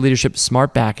 visionary leadership,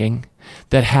 smart backing,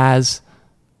 that has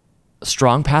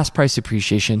strong past price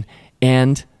appreciation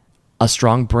and a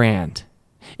strong brand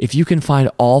If you can find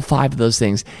all 5 of those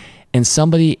things, and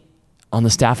somebody on the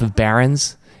staff of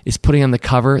Barron's is putting on the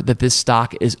cover that this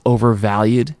stock is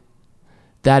overvalued,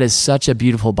 that is such a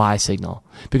beautiful buy signal,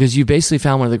 because you basically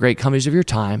found one of the great companies of your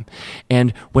time.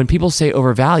 And when people say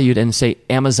overvalued and say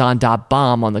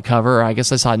Amazon.bomb on the cover, or I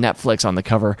guess I saw Netflix on the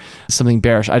cover, something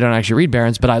bearish. I don't actually read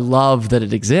Barron's, but I love that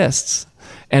it exists.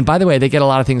 And by the way, they get a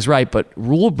lot of things right, but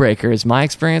rule breakers, my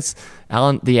experience,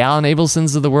 the Alan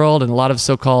Abelsons of the world, and a lot of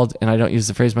so-called, and I don't use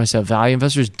the phrase myself, value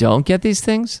investors don't get these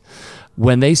things.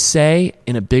 When they say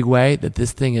in a big way that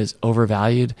this thing is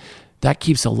overvalued, that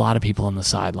keeps a lot of people on the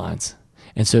sidelines.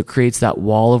 And so it creates that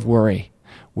wall of worry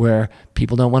where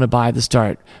people don't want to buy at the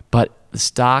start, but the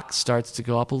stock starts to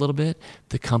go up a little bit.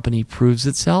 The company proves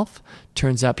itself.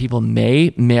 Turns out people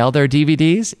may mail their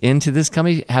DVDs into this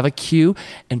company, have a queue.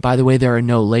 And by the way, there are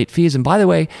no late fees. And by the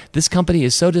way, this company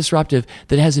is so disruptive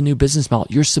that it has a new business model.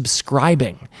 You're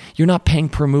subscribing. You're not paying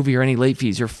per movie or any late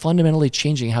fees. You're fundamentally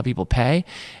changing how people pay.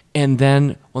 And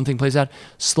then one thing plays out,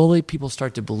 slowly people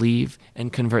start to believe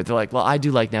and convert. They're like, well, I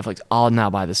do like Netflix. I'll now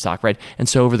buy the stock, right? And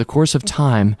so over the course of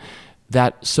time,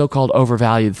 that so-called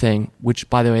overvalued thing, which,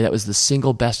 by the way, that was the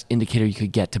single best indicator you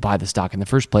could get to buy the stock in the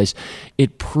first place,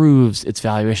 it proves its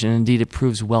valuation. And indeed, it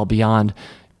proves well beyond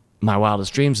my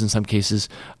wildest dreams in some cases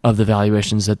of the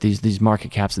valuations that these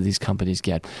market caps that these companies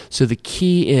get. So the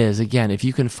key is, again, if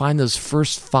you can find those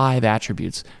first 5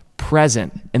 attributes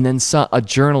present, and then a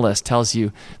journalist tells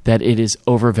you that it is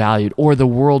overvalued, or the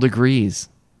world agrees,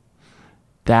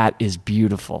 that is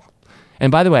beautiful.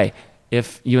 And by the way,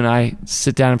 if you and I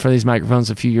sit down in front of these microphones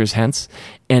a few years hence,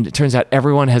 and it turns out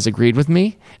everyone has agreed with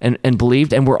me and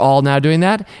believed, and we're all now doing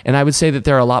that, and I would say that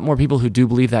there are a lot more people who do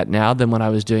believe that now than when I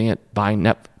was doing it, buying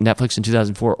Netflix in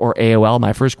 2004, or AOL,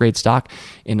 my first great stock,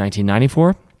 in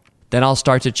 1994, then I'll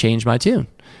start to change my tune.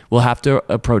 We'll have to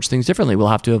approach things differently. We'll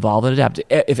have to evolve and adapt.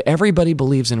 If everybody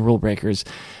believes in rule breakers,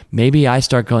 maybe I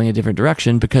start going a different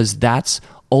direction, because that's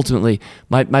ultimately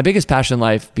my biggest passion in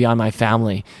life, beyond my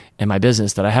family and my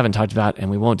business that I haven't talked about,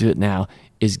 and we won't do it now,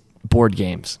 is board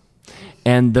games.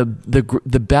 And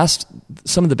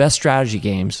some of the best strategy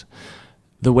games,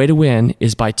 the way to win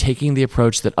is by taking the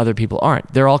approach that other people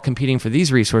aren't. They're all competing for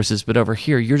these resources, but over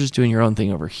here, you're just doing your own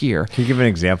thing over here. Can you give an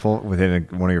example within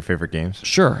one of your favorite games?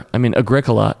 Sure. I mean,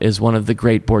 Agricola is one of the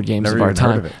great board games of our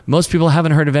time. Most people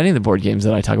haven't heard of any of the board games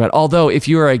that I talk about. Although, if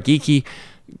you are a geeky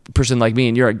person like me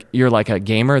and you're like a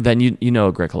gamer, then you know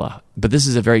Agricola. But this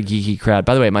is a very geeky crowd.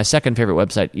 By the way, my second favorite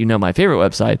website, my favorite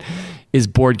website, is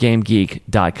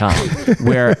boardgamegeek.com,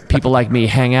 where people like me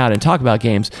hang out and talk about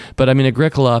games. But I mean,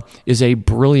 Agricola is it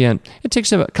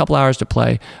takes a couple hours to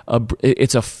play.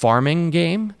 It's a farming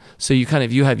game. So you have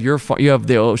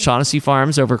the O'Shaughnessy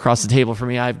farms over across the table from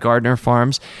me. I have Gardner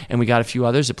farms, and we got a few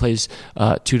others. It plays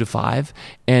 2 to 5.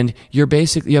 And you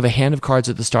have a hand of cards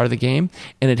at the start of the game,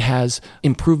 and it has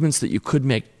improvements that you could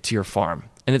make to your farm.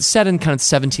 And it's set in kind of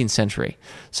 17th century.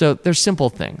 So there's simple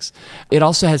things. It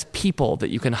also has people that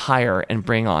you can hire and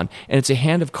bring on. And it's a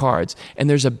hand of cards. And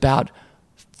there's about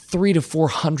 300 to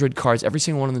 400 cards. Every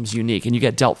single one of them is unique. And you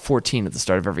get dealt 14 at the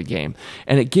start of every game.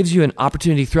 And it gives you an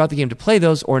opportunity throughout the game to play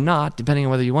those or not, depending on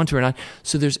whether you want to or not.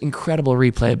 So there's incredible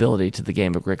replayability to the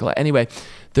game of Agricola. Anyway,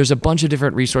 there's a bunch of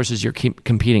different resources you're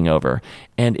competing over.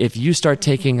 And if you start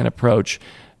taking an approach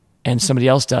and somebody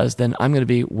else does, then I'm going to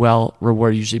be well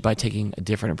rewarded, usually by taking a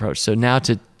different approach. So now,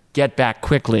 to get back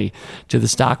quickly to the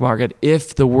stock market,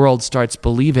 if the world starts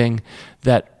believing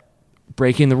that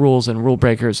breaking the rules and rule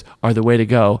breakers are the way to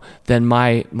go, then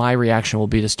my reaction will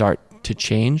be to start to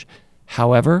change.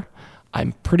 However,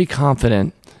 I'm pretty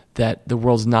confident that the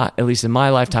world's not, at least in my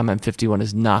lifetime, I'm 51,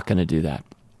 is not going to do that.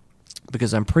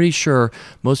 Because I'm pretty sure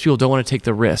most people don't want to take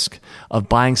the risk of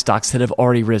buying stocks that have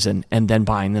already risen and then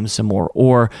buying them some more,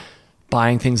 or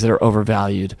buying things that are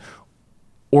overvalued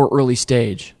or early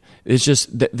stage. It's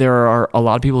just that there are a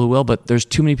lot of people who will, but there's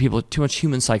too many people, too much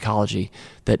human psychology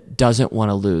that doesn't want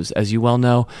to lose. As you well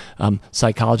know,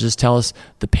 psychologists tell us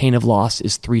the pain of loss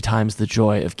is 3 times the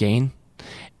joy of gain.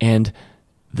 And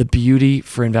the beauty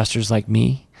for investors like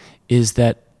me is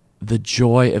that the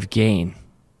joy of gain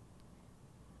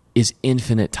is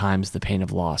infinite times the pain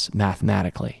of loss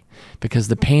mathematically, because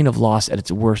the pain of loss at its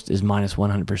worst is minus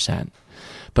 100%.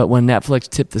 But when Netflix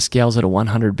tipped the scales at a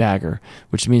 100 bagger,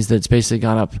 which means that it's basically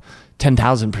gone up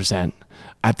 10,000%,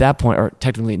 at that point, or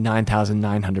technically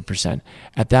 9,900%,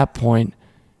 at that point,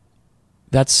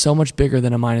 that's so much bigger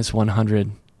than a minus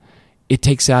 100. It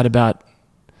takes out about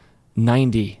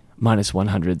 90 minus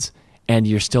 100s, and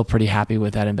you're still pretty happy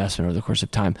with that investment over the course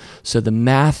of time. So the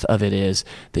math of it is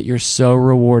that you're so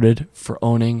rewarded for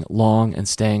owning long and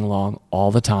staying long all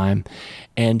the time.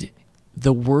 And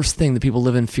the worst thing that people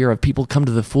live in fear of. People come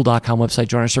to the Fool.com website,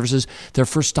 join our services, their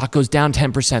first stock goes down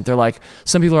 10%. They're like,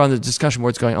 some people are on the discussion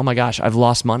boards going, oh my gosh, I've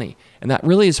lost money. And that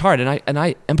really is hard. And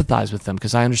I empathize with them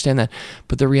because I understand that.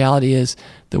 But the reality is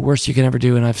the worst you can ever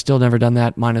do, and I've still never done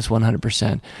that, minus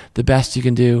 100%. The best you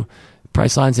can do,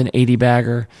 Priceline's an 80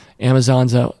 bagger.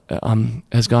 Amazon's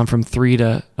has gone from 3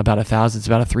 to about 1,000. It's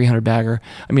about a 300 bagger.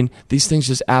 I mean, these things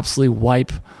just absolutely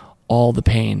wipe all the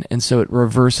pain. And so it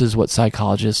reverses what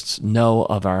psychologists know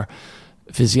of our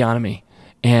physiognomy.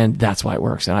 And that's why it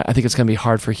works. And I think it's going to be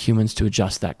hard for humans to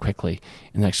adjust that quickly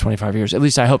in the next 25 years. At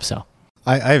least I hope so.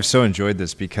 I have so enjoyed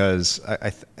this because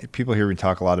people hear me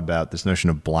talk a lot about this notion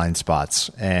of blind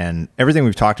spots. And everything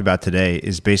we've talked about today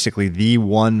is basically the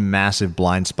one massive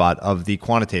blind spot of the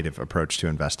quantitative approach to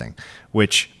investing,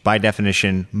 which by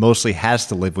definition mostly has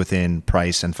to live within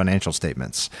price and financial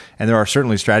statements. And there are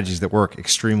certainly strategies that work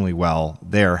extremely well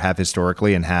there, have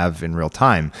historically and have in real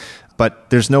time. But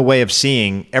there's no way of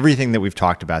seeing everything that we've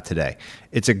talked about today.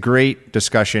 It's a great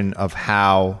discussion of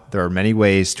how there are many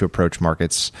ways to approach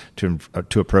markets, to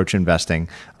approach investing,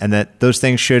 and that those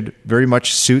things should very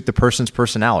much suit the person's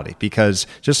personality. Because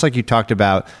just like you talked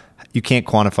about, you can't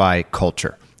quantify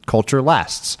culture. Culture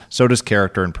lasts. So does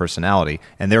character and personality.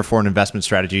 And therefore, an investment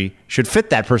strategy should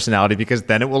fit that personality because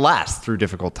then it will last through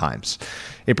difficult times.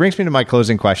 It brings me to my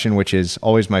closing question, which is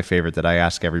always my favorite that I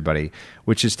ask everybody,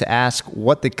 which is to ask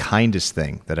what the kindest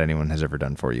thing that anyone has ever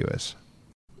done for you is.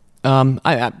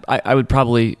 I would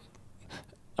probably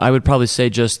say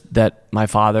just that my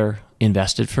father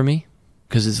invested for me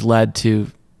because it's led to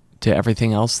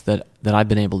everything else that I've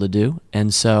been able to do.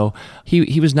 And so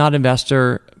he was not an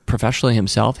investor professionally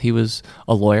himself. He was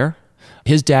a lawyer.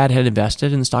 His dad had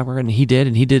invested in the stock market, and he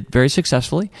did very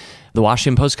successfully. The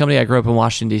Washington Post Company, I grew up in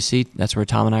Washington, D.C., that's where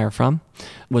Tom and I are from,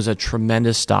 was a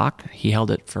tremendous stock. He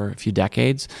held it for a few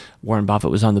decades. Warren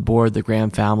Buffett was on the board, the Graham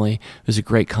family. It was a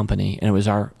great company, and it was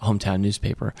our hometown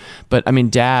newspaper. But, I mean,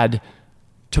 Dad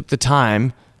took the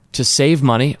time to save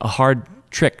money, a hard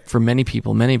trick for many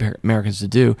people, many Americans to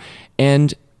do,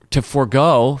 and to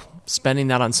forego spending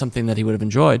that on something that he would have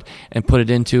enjoyed and put it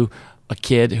into a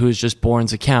kid who was just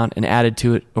born's account and added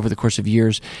to it over the course of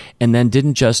years, and then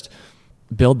didn't just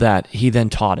build that, he then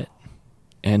taught it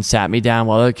and sat me down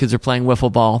while other kids are playing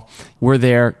wiffle ball. We're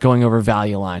there going over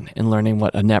value line and learning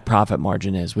what a net profit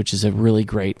margin is, which is a really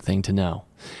great thing to know.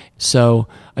 So,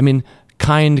 I mean,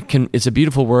 it's a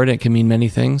beautiful word. It can mean many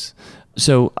things.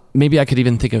 So maybe I could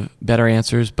even think of better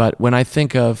answers, but when I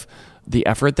think of the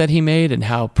effort that he made and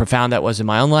how profound that was in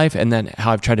my own life, and then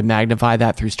how I've tried to magnify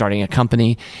that through starting a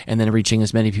company and then reaching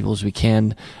as many people as we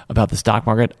can about the stock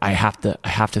market, I have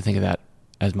to think of that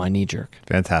as my knee jerk.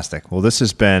 Fantastic. Well, this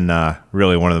has been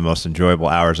really one of the most enjoyable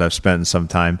hours I've spent in some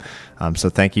time. So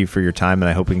thank you for your time, and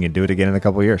I hope we can do it again in a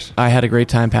couple of years. I had a great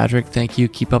time, Patrick. Thank you.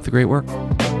 Keep up the great work.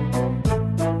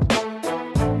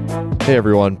 Hey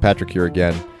everyone, Patrick here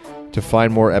again. To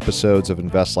find more episodes of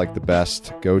Invest Like the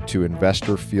Best, go to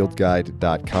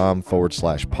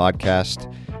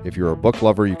investorfieldguide.com/podcast. If you're a book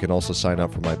lover, you can also sign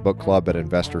up for my book club at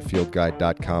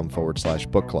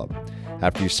investorfieldguide.com/book club.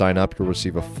 After you sign up, you'll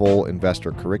receive a full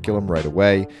investor curriculum right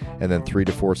away, and then 3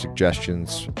 to 4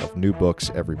 suggestions of new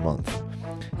books every month.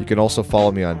 You can also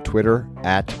follow me on Twitter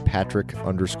at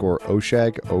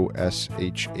Patrick_Oshag,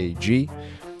 OSHAG.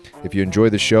 If you enjoy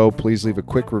the show, please leave a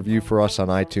quick review for us on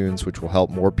iTunes, which will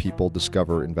help more people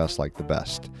discover Invest Like the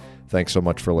Best. Thanks so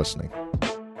much for listening.